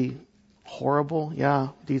brutally horrible? Yeah,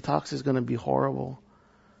 detox is going to be horrible.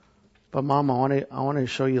 But Mom, I want to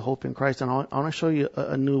show you hope in Christ, and I want to show you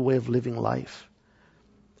a new way of living life.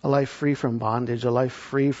 A life free from bondage, a life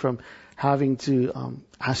free from having to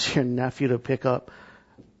ask your nephew to pick up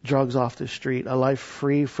drugs off the street, a life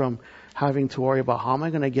free from having to worry about how am I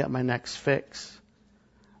going to get my next fix,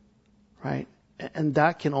 right? And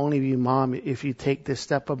that can only be, Mom, if you take this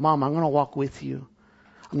step of, Mom, I'm going to walk with you.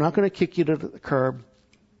 I'm not going to kick you to the curb.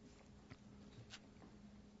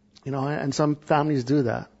 You know, and some families do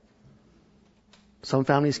that. Some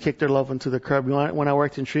families kick their loved one to the curb. When I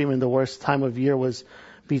worked in treatment, the worst time of year was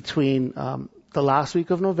between the last week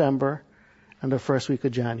of November and the first week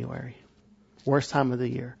of January. Worst time of the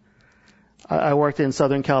year. I worked in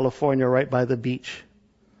Southern California right by the beach.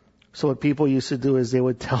 So what people used to do is they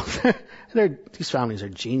would tell these families are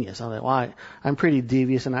genius. I'm like, why? I'm pretty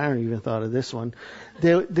devious, and I haven't even thought of this one.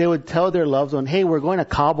 They would tell their loved one, hey, we're going to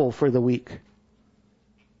Cabo for the week.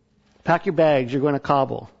 Pack your bags, you're going to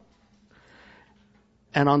Cabo.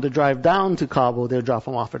 And on the drive down to Cabo, they'll drop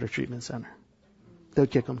them off at a treatment center. They'll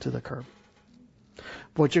kick them to the curb.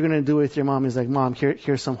 What you're going to do with your mom is like, Mom,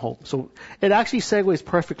 here's some hope. So it actually segues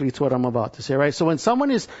perfectly to what I'm about to say, right? So when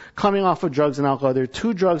someone is coming off of drugs and alcohol, there are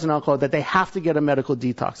two drugs and alcohol that they have to get a medical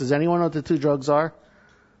detox. Does anyone know what the two drugs are?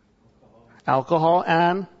 Alcohol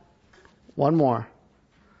and one more.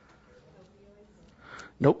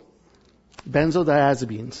 Nope.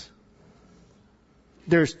 Benzodiazepines.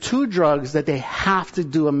 There's two drugs that they have to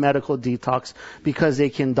do a medical detox because they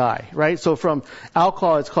can die, right? So from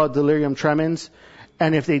alcohol, it's called delirium tremens.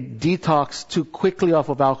 And if they detox too quickly off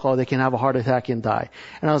of alcohol, they can have a heart attack and die.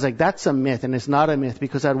 And I was like, that's a myth. And it's not a myth,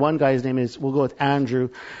 because I had one guy's name we'll go with Andrew.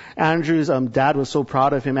 Andrew's dad was so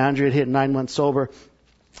proud of him. Andrew had hit 9 months sober.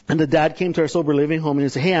 And the dad came to our sober living home and he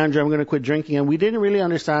said, hey, Andrew, I'm going to quit drinking. And we didn't really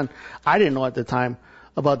understand. I didn't know at the time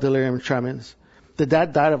about delirium tremens. The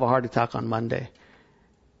dad died of a heart attack on Monday.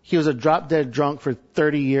 He was a drop-dead drunk for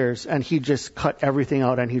 30 years, and he just cut everything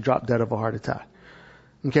out, and he dropped dead of a heart attack.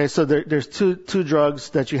 Okay, so there's two drugs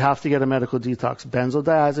that you have to get a medical detox.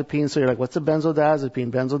 Benzodiazepines. So you're like, what's a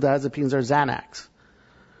benzodiazepine? Benzodiazepines are Xanax.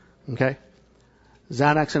 Okay?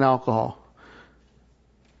 Xanax and alcohol.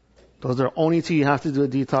 Those are only two you have to do a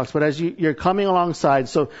detox. But as you're coming alongside,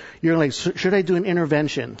 so you're like, should I do an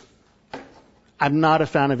intervention? I'm not a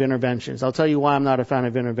fan of interventions. I'll tell you why I'm not a fan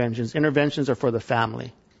of interventions. Interventions are for the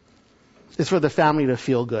family. It's for the family to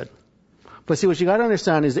feel good. But see, what you got to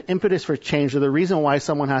understand is the impetus for change, or the reason why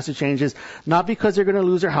someone has to change, is not because they're going to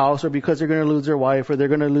lose their house, or because they're going to lose their wife, or they're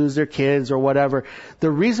going to lose their kids, or whatever. The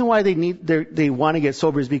reason why they want to get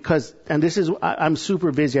sober is because, and this is, I'm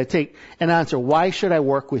super busy. I take an answer. Why should I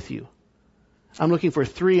work with you? I'm looking for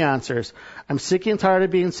 3 answers. I'm sick and tired of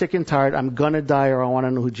being sick and tired. I'm going to die, or I want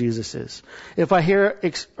to know who Jesus is. If I hear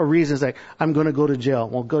reasons like, I'm going to go to jail.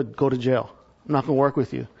 Well, good, go to jail. I'm not going to work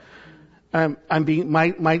with you.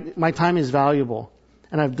 My time is valuable,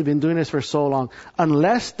 and I've been doing this for so long.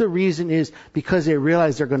 Unless the reason is because they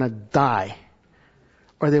realize they're going to die,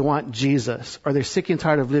 or they want Jesus, or they're sick and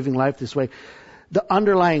tired of living life this way, the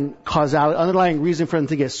underlying reason for them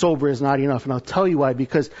to get sober is not enough. And I'll tell you why.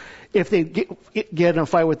 Because if they get in a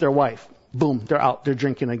fight with their wife, boom, they're out, they're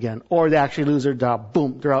drinking again. Or they actually lose their job,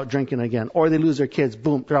 boom, they're out drinking again. Or they lose their kids,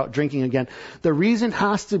 boom, they're out drinking again. The reason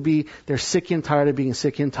has to be they're sick and tired of being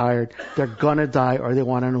sick and tired. They're gonna die, or they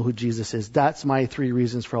want to know who Jesus is. That's my 3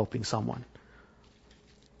 reasons for helping someone.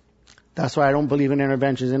 That's why I don't believe in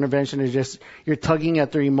interventions. Intervention is just, you're tugging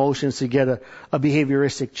at their emotions to get a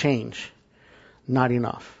behavioristic change. Not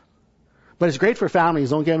enough. But it's great for families,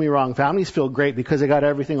 don't get me wrong. Families feel great because they got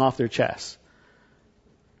everything off their chest.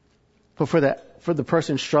 But for the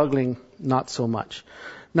person struggling, not so much.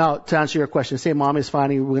 Now, to answer your question, say mom is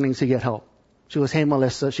finally willing to get help. She goes, hey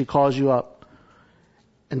Melissa, she calls you up.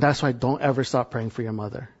 And that's why don't ever stop praying for your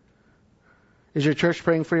mother. Is your church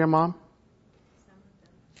praying for your mom?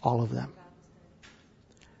 All of them.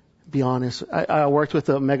 Be honest. I worked with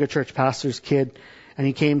a mega church pastor's kid, and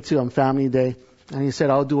he came to family day, and he said,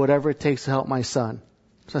 I'll do whatever it takes to help my son.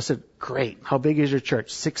 So I said, great. How big is your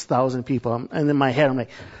church? 6,000 people. And in my head, I'm like,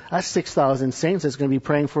 that's 6,000 saints that's going to be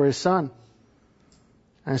praying for his son.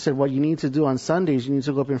 And I said, what you need to do on Sundays, you need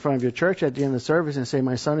to go up in front of your church at the end of the service and say,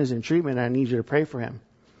 my son is in treatment and I need you to pray for him.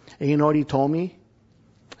 And you know what he told me?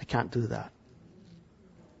 I can't do that.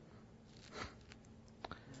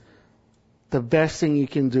 The best thing you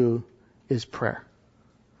can do is prayer.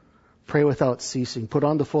 Pray without ceasing. Put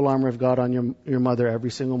on the full armor of God on your mother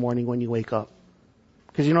every single morning when you wake up.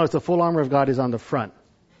 Because you know, the full armor of God is on the front,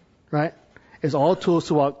 right? It's all tools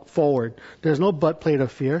to walk forward. There's no butt plate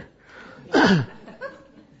of fear.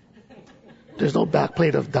 There's no back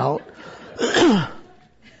plate of doubt.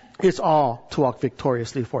 It's all to walk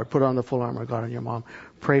victoriously forward. Put on the full armor of God on your mom.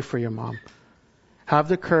 Pray for your mom. Have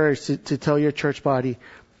the courage to tell your church body,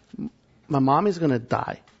 my mom is going to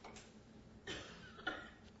die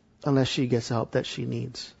unless she gets the help that she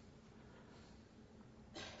needs.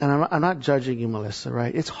 And I'm not judging you, Melissa,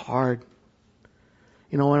 right? It's hard.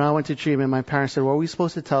 You know, when I went to treatment, my parents said, well, are we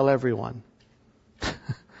supposed to tell everyone?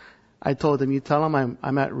 I told them, you tell them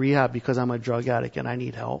I'm at rehab because I'm a drug addict and I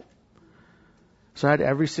need help. So I had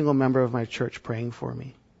every single member of my church praying for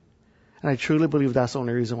me. And I truly believe that's the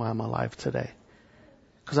only reason why I'm alive today.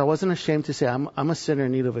 Because I wasn't ashamed to say, I'm a sinner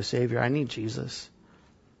in need of a Savior. I need Jesus.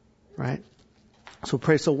 Right? So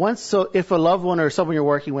pray. So if a loved one or someone you're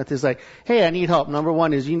working with is like, hey, I need help. Number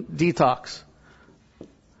one is detox.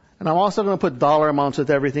 And I'm also going to put dollar amounts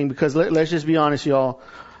with everything because let's just be honest, y'all.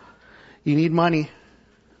 You need money.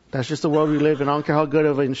 That's just the world we live in. I don't care how good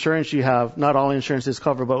of insurance you have. Not all insurance is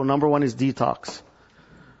covered, but number one is detox.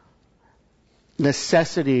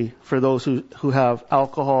 Necessity for those who have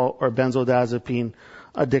alcohol or benzodiazepine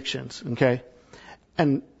addictions. Okay?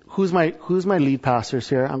 And Who's my lead pastors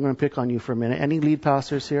here? I'm going to pick on you for a minute. Any lead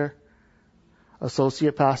pastors here?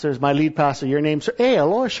 Associate pastors? My lead pastor, your name, sir? Hey,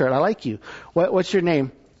 aloha shirt. I like you. What's your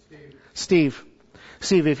name? Steve.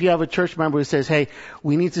 Steve, if you have a church member who says, hey,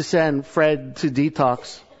 we need to send Fred to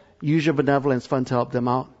detox, use your benevolence fund to help them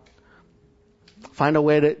out. Find a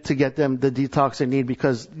way to get them the detox they need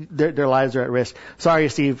because their lives are at risk. Sorry,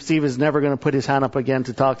 Steve. Steve is never going to put his hand up again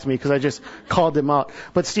to talk to me because I just called him out.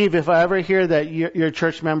 But Steve, if I ever hear that your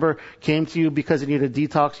church member came to you because they needed a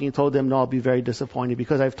detox and you told them no, I'll be very disappointed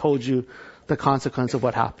because I've told you the consequence of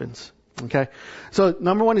what happens. Okay? So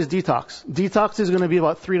number one is detox. Detox is going to be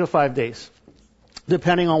about 3 to 5 days,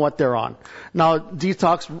 depending on what they're on. Now,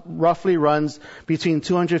 detox roughly runs between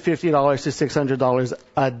 $250 to $600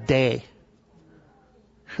 a day.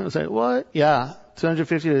 I was like, what? Yeah,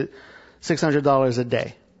 $250 to $600 a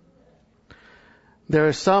day. There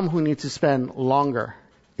are some who need to spend longer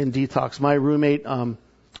in detox. My roommate, when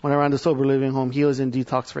I ran the sober living home, he was in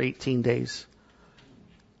detox for 18 days.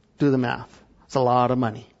 Do the math. It's a lot of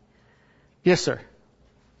money. Yes, sir.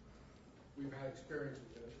 We've had experience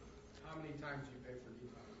with it. How many times do you pay for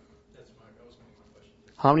detox? That was my question.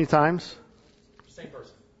 How many times? Same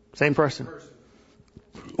person. Same person.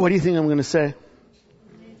 What do you think I'm going to say?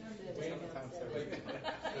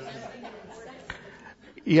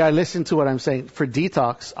 Yeah, listen to what I'm saying. For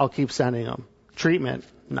detox, I'll keep sending them. Treatment,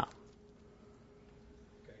 no.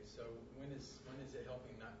 Okay, so when is it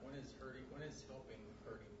helping? When is helping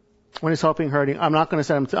hurting? When it's helping hurting, I'm not going to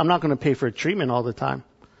send them. I'm not going to pay for treatment all the time.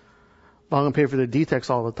 But I'm going to pay for the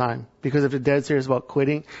detox all the time. Because if they're dead serious about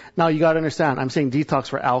quitting, now you got to understand. I'm saying detox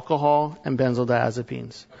for alcohol and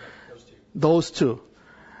benzodiazepines. Okay, those two.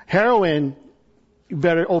 Heroin, you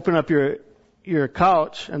better open up your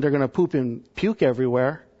couch and they're going to poop and puke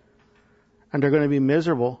everywhere and they're going to be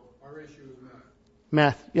miserable. Our issue is meth.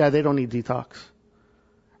 Meth, yeah, they don't need detox.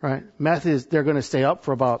 Right? Meth they're going to stay up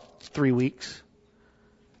for about 3 weeks.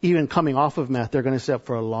 Even coming off of meth, they're going to stay up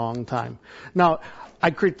for a long time. Now,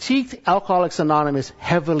 I critiqued Alcoholics Anonymous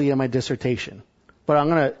heavily in my dissertation.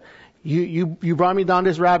 But You brought me down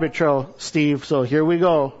this rabbit trail, Steve, so here we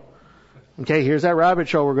go. Okay, here's that rabbit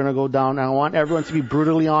trail we're going to go down. I want everyone to be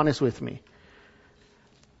brutally honest with me.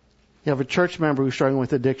 You have a church member who's struggling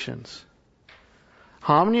with addictions.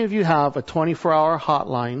 How many of you have a 24-hour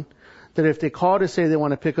hotline that if they call to say they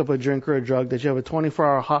want to pick up a drink or a drug, that you have a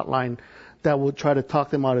 24-hour hotline that will try to talk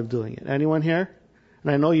them out of doing it? Anyone here?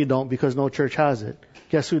 And I know you don't because no church has it.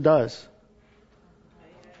 Guess who does?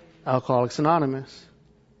 Alcoholics Anonymous.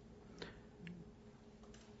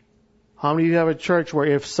 How many of you have a church where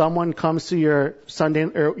if someone comes to your Sunday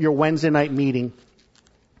or your Wednesday night meeting,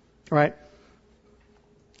 right,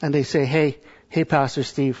 and they say, hey, Pastor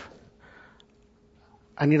Steve,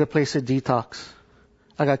 I need a place to detox.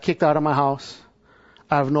 I got kicked out of my house.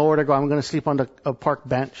 I have nowhere to go. I'm going to sleep on a park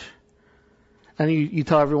bench. And you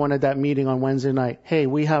tell everyone at that meeting on Wednesday night, hey,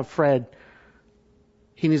 we have Fred.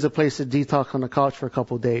 He needs a place to detox on the couch for a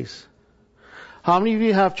couple of days. How many of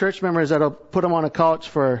you have church members that'll put them on a couch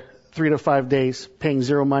for 3 to 5 days, paying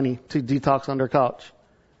zero money to detox on their couch?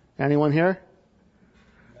 Anyone here?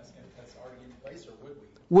 That's already in place, or would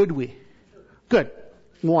we? Would we? Good.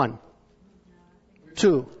 1,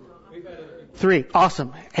 2, 3.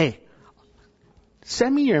 Awesome. Hey,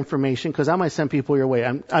 send me your information because I might send people your way.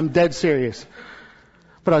 I'm dead serious.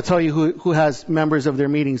 But I'll tell you who has members of their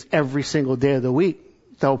meetings every single day of the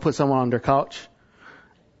week that will put someone on their couch.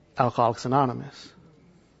 Alcoholics Anonymous.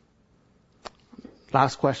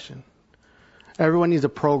 Last question. Everyone needs a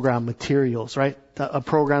program, materials, right? A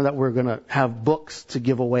program that we're going to have books to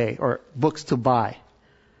give away or books to buy.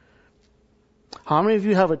 How many of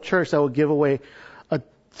you have a church that will give away a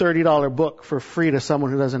 $30 book for free to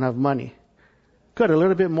someone who doesn't have money? Good, a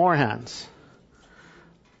little bit more hands.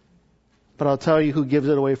 But I'll tell you who gives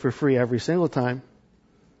it away for free every single time.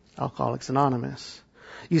 Alcoholics Anonymous.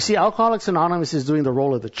 You see, Alcoholics Anonymous is doing the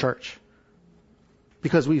role of the church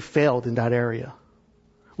because we failed in that area.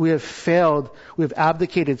 We have failed. We've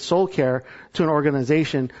abdicated soul care to an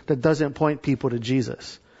organization that doesn't point people to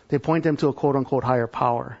Jesus. They point them to a quote-unquote higher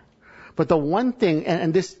power. But the one thing,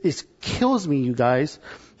 and this kills me, you guys,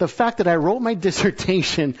 the fact that I wrote my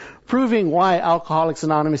dissertation proving why Alcoholics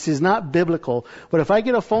Anonymous is not biblical. But if I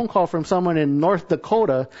get a phone call from someone in North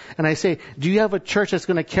Dakota and I say, do you have a church that's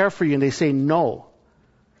going to care for you? And they say no.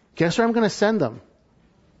 Guess where I'm going to send them?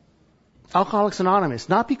 Alcoholics Anonymous.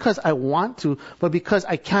 Not because I want to, but because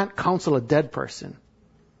I can't counsel a dead person.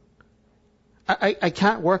 I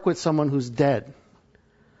can't work with someone who's dead.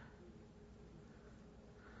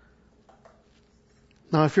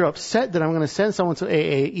 Now, if you're upset that I'm going to send someone to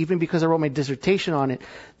AA, even because I wrote my dissertation on it,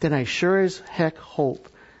 then I sure as heck hope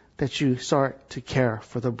that you start to care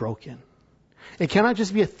for the broken. It cannot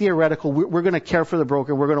just be a theoretical, we're going to care for the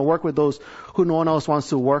broken, we're going to work with those who no one else wants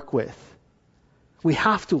to work with. We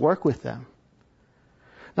have to work with them.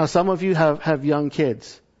 Now, some of you have young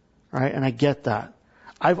kids, right? And I get that.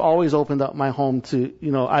 I've always opened up my home to,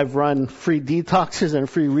 I've run free detoxes and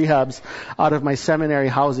free rehabs out of my seminary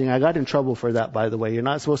housing. I got in trouble for that, by the way. You're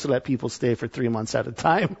not supposed to let people stay for 3 months at a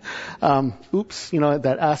time.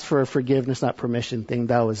 That ask for forgiveness, not permission thing,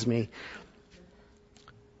 that was me.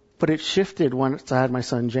 But it shifted once I had my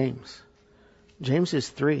son James. James is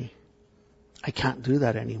 3. I can't do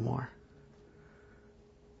that anymore.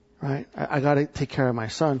 Right? I got to take care of my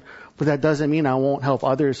son. But that doesn't mean I won't help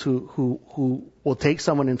others who will take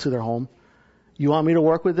someone into their home. You want me to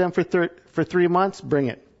work with them for 3 months? Bring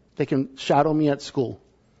it. They can shadow me at school.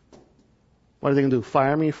 What are they going to do?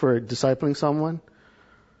 Fire me for discipling someone?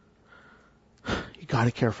 You got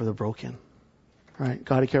to care for the broken. Right?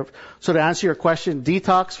 Got to care. So to answer your question,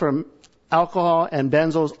 detox from alcohol and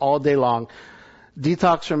benzos all day long.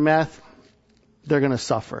 Detox from meth, they're going to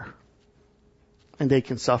suffer. And they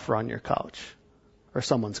can suffer on your couch or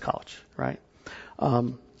someone's couch, right?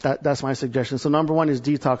 That's my suggestion. So number 1 is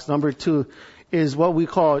detox. Number 2 is what we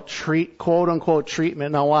call quote unquote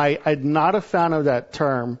treatment. Now, I'm not a fan of that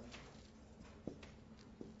term.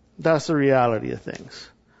 That's the reality of things.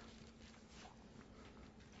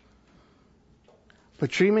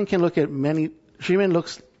 But treatment can look like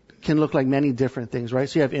many different things, right?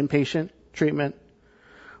 So you have inpatient treatment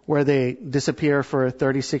where they disappear for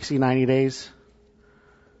 30, 60, 90 days.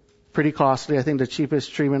 Pretty costly. I think the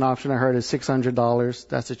cheapest treatment option I heard is $600.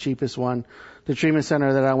 That's the cheapest one. The treatment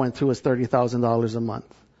center that I went to was $30,000 a month.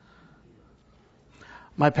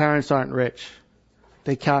 My parents aren't rich.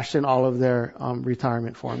 They cashed in all of their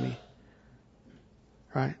retirement for me.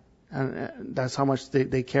 Right? And that's how much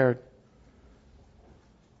they cared.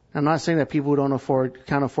 I'm not saying that people who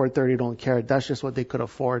can't afford 30 don't care. That's just what they could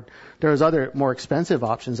afford. There's other more expensive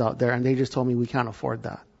options out there, and they just told me we can't afford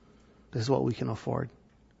that. This is what we can afford.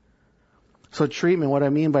 So treatment, what I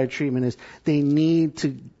mean by treatment is they need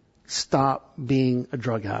to stop being a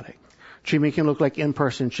drug addict. Treatment can look like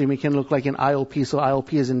in-person. Treatment can look like an IOP. So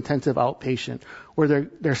IOP is intensive outpatient, where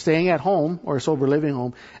they're staying at home or a sober living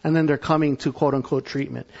home, and then they're coming to quote unquote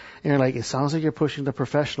treatment. And you're like, it sounds like you're pushing the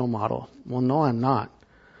professional model. Well, no, I'm not.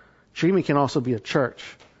 Treatment can also be a church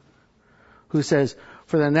who says,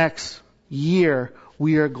 for the next year,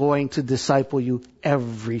 we are going to disciple you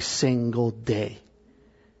every single day.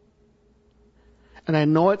 And I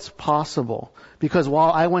know it's possible because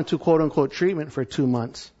while I went to quote unquote treatment for 2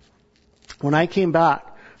 months, when I came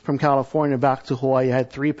back from California back to Hawaii, I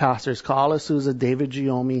had 3 pastors, Ka'ala Souza, David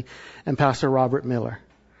Giomi, and Pastor Robert Miller.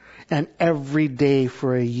 And every day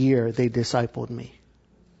for a year, they discipled me.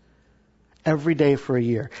 Every day for a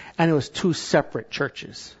year. And it was 2 separate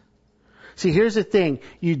churches. See, here's the thing.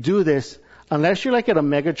 You do this, unless you're like at a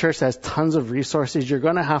mega church that has tons of resources, you're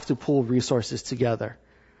going to have to pull resources together.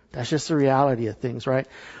 That's just the reality of things, right?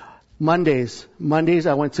 Mondays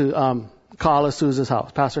I went to Ka'ala Souza's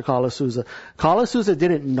house, Pastor Ka'ala Souza. Ka'ala Souza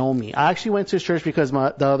didn't know me. I actually went to his church because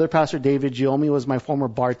the other pastor, David Giomi, was my former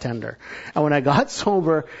bartender. And when I got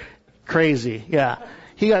sober, crazy, yeah.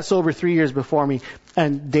 He got sober 3 years before me.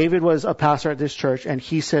 And David was a pastor at this church, and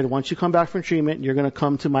he said, once you come back from treatment, you're going to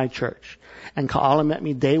come to my church. And Ka'ala met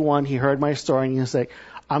me day 1. He heard my story, and he was like,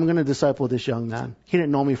 I'm going to disciple this young man. He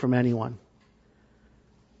didn't know me from anyone.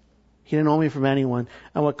 He didn't know me from anyone.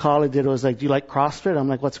 And what Ka'ala did was like, do you like CrossFit? I'm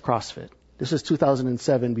like, what's CrossFit? This is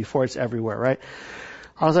 2007, before it's everywhere, right?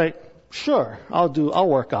 I was like, sure, I'll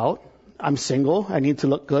work out. I'm single. I need to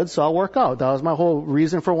look good, so I'll work out. That was my whole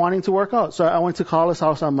reason for wanting to work out. So I went to Ka'ala's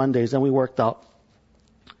house on Mondays, and we worked out.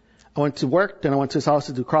 I went to work, then I went to his house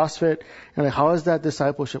to do CrossFit. And like, how is that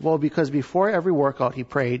discipleship? Well, because before every workout, he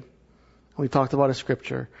prayed. We talked about a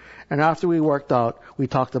scripture. And after we worked out, we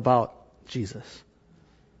talked about Jesus.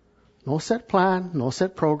 No set plan, no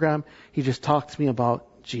set program. He just talked to me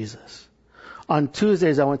about Jesus. On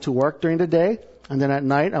Tuesdays, I went to work during the day. And then at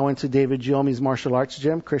night, I went to David Giomi's martial arts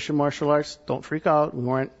gym, Christian martial arts. Don't freak out. We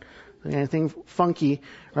weren't doing anything funky,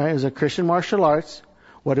 right? It was a Christian martial arts.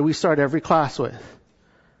 What did we start every class with?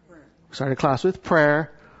 We started class with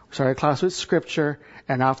prayer. We started class with scripture.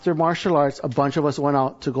 And after martial arts, a bunch of us went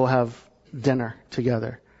out to go have dinner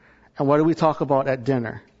together. And what did we talk about at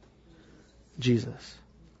dinner? Jesus.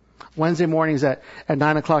 Wednesday mornings at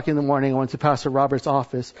 9 o'clock in the morning, I went to Pastor Robert's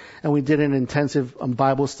office, and we did an intensive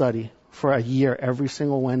Bible study for a year every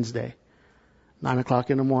single Wednesday. 9 o'clock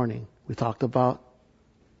in the morning, we talked about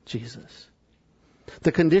Jesus.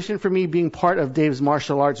 The condition for me being part of Dave's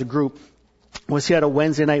martial arts group was he had a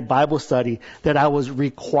Wednesday night Bible study that I was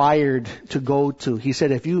required to go to. He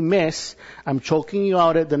said, if you miss, I'm choking you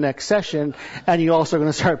out at the next session, and you're also going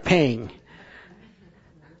to start paying.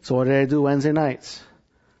 So what did I do Wednesday nights?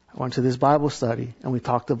 I went to this Bible study, and we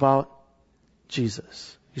talked about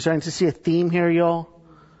Jesus. You starting to see a theme here, y'all?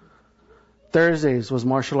 Thursdays was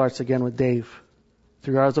martial arts again with Dave.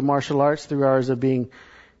 3 hours of martial arts, 3 hours of being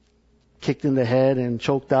kicked in the head and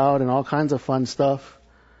choked out and all kinds of fun stuff.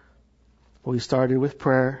 But we started with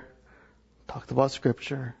prayer, talked about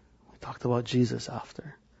scripture, we talked about Jesus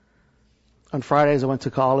after. On Fridays, I went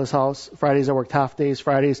to Ka'ala's house. Fridays, I worked half days.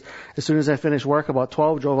 Fridays, as soon as I finished work, about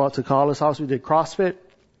 12, drove out to Ka'ala's house. We did CrossFit.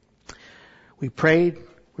 We prayed.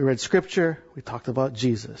 We read scripture. We talked about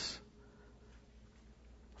Jesus.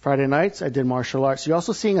 Friday nights, I did martial arts. You're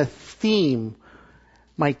also seeing a theme.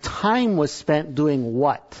 My time was spent doing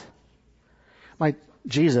what?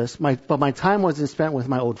 But my time wasn't spent with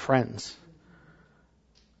my old friends.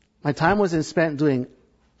 My time wasn't spent doing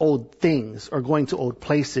old things or going to old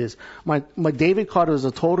places. My David called it was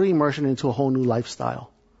a total immersion into a whole new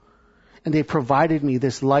lifestyle. And they provided me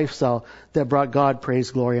this lifestyle that brought God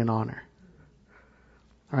praise, glory, and honor.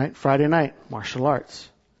 All right, Friday night, martial arts.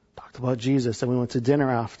 Talked about Jesus, and we went to dinner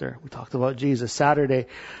after. We talked about Jesus. Saturday,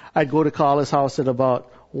 I'd go to Ka'ala's house at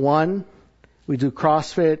about 1. We do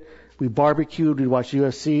CrossFit. We barbecued. We'd watch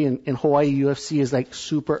UFC. In Hawaii, UFC is like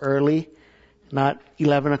super early, not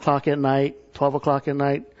 11 o'clock at night, 12 o'clock at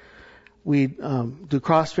night. We'd do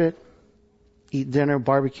CrossFit, eat dinner,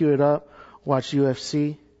 barbecue it up, watch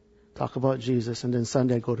UFC, talk about Jesus. And then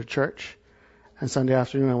Sunday, I'd go to church. And Sunday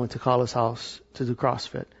afternoon, I went to Ka'ala's house to do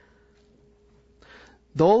CrossFit.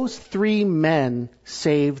 Those 3 men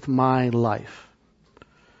saved my life.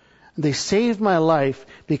 They saved my life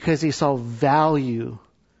because they saw value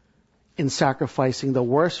in sacrificing the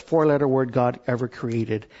worst 4-letter word God ever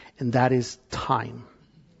created, and that is time.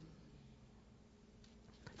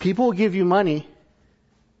 People will give you money.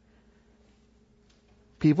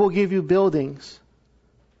 People will give you buildings.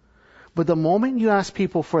 But the moment you ask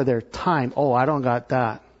people for their time, oh, I don't got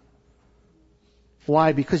that.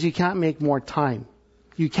 Why? Because you can't make more time.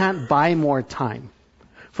 You can't buy more time.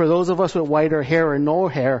 For those of us with whiter hair or no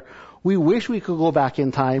hair, we wish we could go back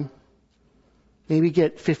in time. Maybe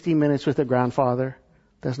get 50 minutes with a grandfather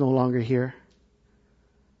that's no longer here.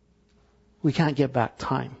 We can't get back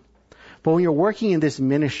time. But when you're working in this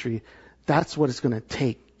ministry, that's what it's going to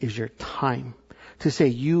take, is your time. To say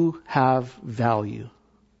you have value.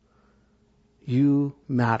 You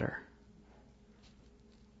matter.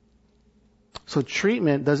 So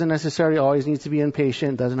treatment doesn't necessarily always need to be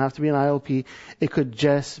inpatient, doesn't have to be an IOP. It could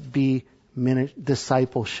just be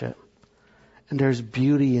discipleship. And there's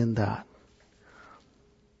beauty in that.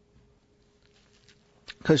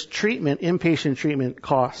 Because treatment, inpatient treatment,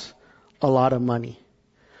 costs a lot of money.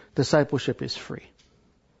 Discipleship is free.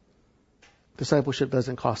 Discipleship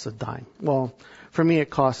doesn't cost a dime. Well, for me it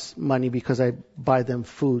costs money because I buy them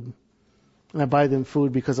food. And I buy them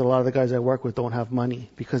food because a lot of the guys I work with don't have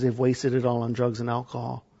money because they've wasted it all on drugs and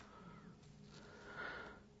alcohol.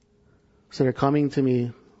 So they're coming to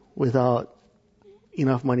me without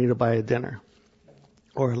enough money to buy a dinner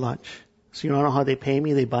or a lunch. So you know how they pay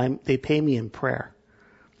me? They pay me in prayer.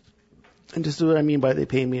 And just what I mean by they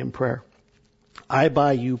pay me in prayer. I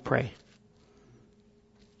buy, you pray.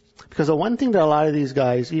 Because the one thing that a lot of these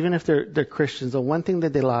guys, even if they're Christians, the one thing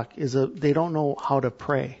that they lack is they don't know how to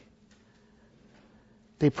pray.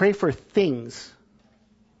 They pray for things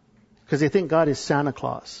because they think God is Santa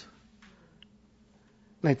Claus.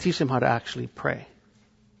 And I teach them how to actually pray.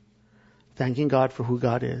 Thanking God for who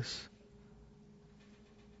God is.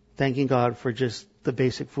 Thanking God for just the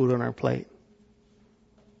basic food on our plate.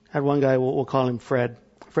 I had one guy, we'll call him Fred.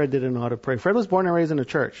 Fred didn't know how to pray. Fred was born and raised in a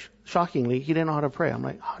church. Shockingly, he didn't know how to pray. I'm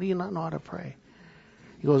like, how do you not know how to pray?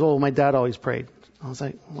 He goes, oh, my dad always prayed. I was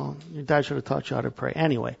like, well, your dad should have taught you how to pray.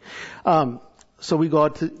 Anyway, so we go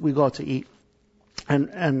out to eat.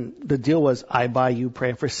 And the deal was, I buy, you pray.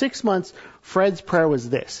 And for 6 months, Fred's prayer was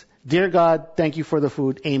this: Dear God, thank you for the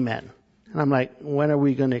food. Amen. And I'm like, when are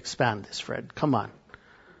we going to expand this, Fred? Come on.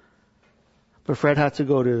 But Fred had to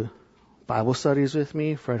go to Bible studies with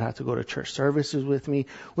me. Fred had to go to church services with me,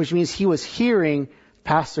 which means he was hearing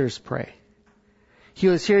pastors pray. He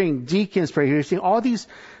was hearing deacons pray. He was seeing all these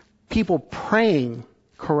people praying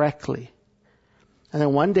correctly. And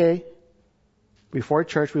then one day, before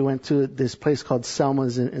church, we went to this place called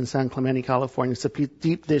Selma's in San Clemente, California. It's a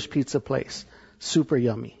deep dish pizza place. Super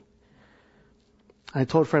yummy. I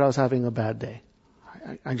told Fred I was having a bad day.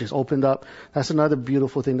 I just opened up. That's another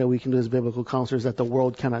beautiful thing that we can do as biblical counselors that the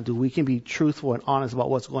world cannot do. We can be truthful and honest about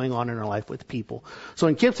what's going on in our life with people. So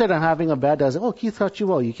when Kip said I'm having a bad day, I said, oh, Keith taught you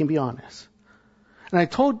well. You can be honest. And I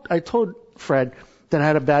told Fred that I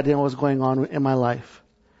had a bad day and what was going on in my life.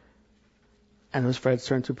 And it was Fred's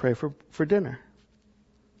turn to pray for dinner.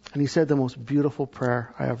 And he said the most beautiful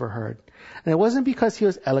prayer I ever heard. And it wasn't because he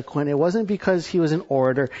was eloquent. It wasn't because he was an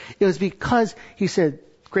orator. It was because he said,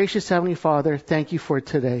 Gracious Heavenly Father, thank you for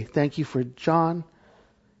today. Thank you for John.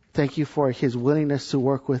 Thank you for his willingness to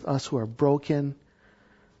work with us who are broken.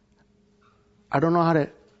 I don't know how to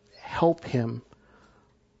help him,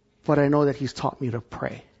 but I know that he's taught me to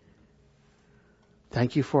pray.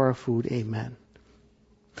 Thank you for our food. Amen.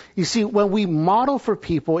 You see, when we model for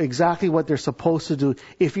people exactly what they're supposed to do,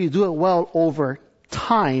 if you do it well over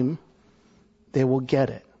time, they will get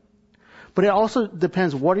it. But it also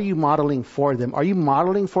depends, what are you modeling for them? Are you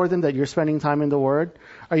modeling for them that you're spending time in the Word?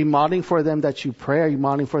 Are you modeling for them that you pray? Are you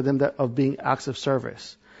modeling for them of being acts of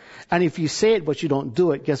service? And if you say it but you don't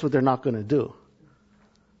do it, guess what they're not going to do?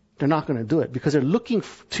 They're not going to do it because they're looking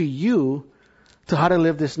to you to how to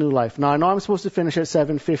live this new life. Now, I know I'm supposed to finish at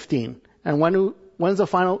 7:15. And when's the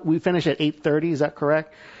final? We finish at 8:30, is that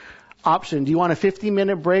correct? Option, do you want a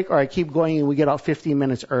 15-minute break or I keep going and we get out 15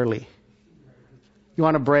 minutes early? You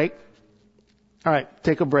want a break? All right,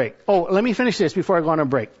 take a break. Oh, let me finish this before I go on a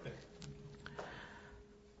break.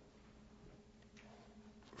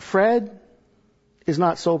 Fred is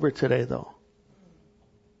not sober today, though.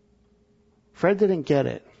 Fred didn't get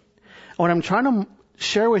it. What I'm trying to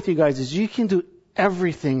share with you guys is you can do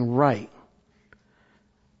everything right.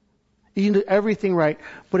 You can do everything right,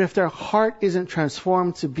 but if their heart isn't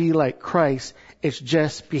transformed to be like Christ, it's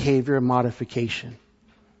just behavior modification.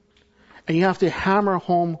 And you have to hammer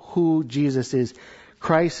home who Jesus is.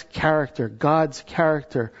 Christ's character, God's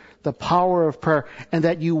character, the power of prayer, and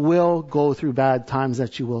that you will go through bad times,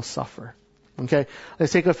 that you will suffer. Okay?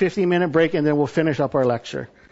 Let's take a 15-minute break and then we'll finish up our lecture.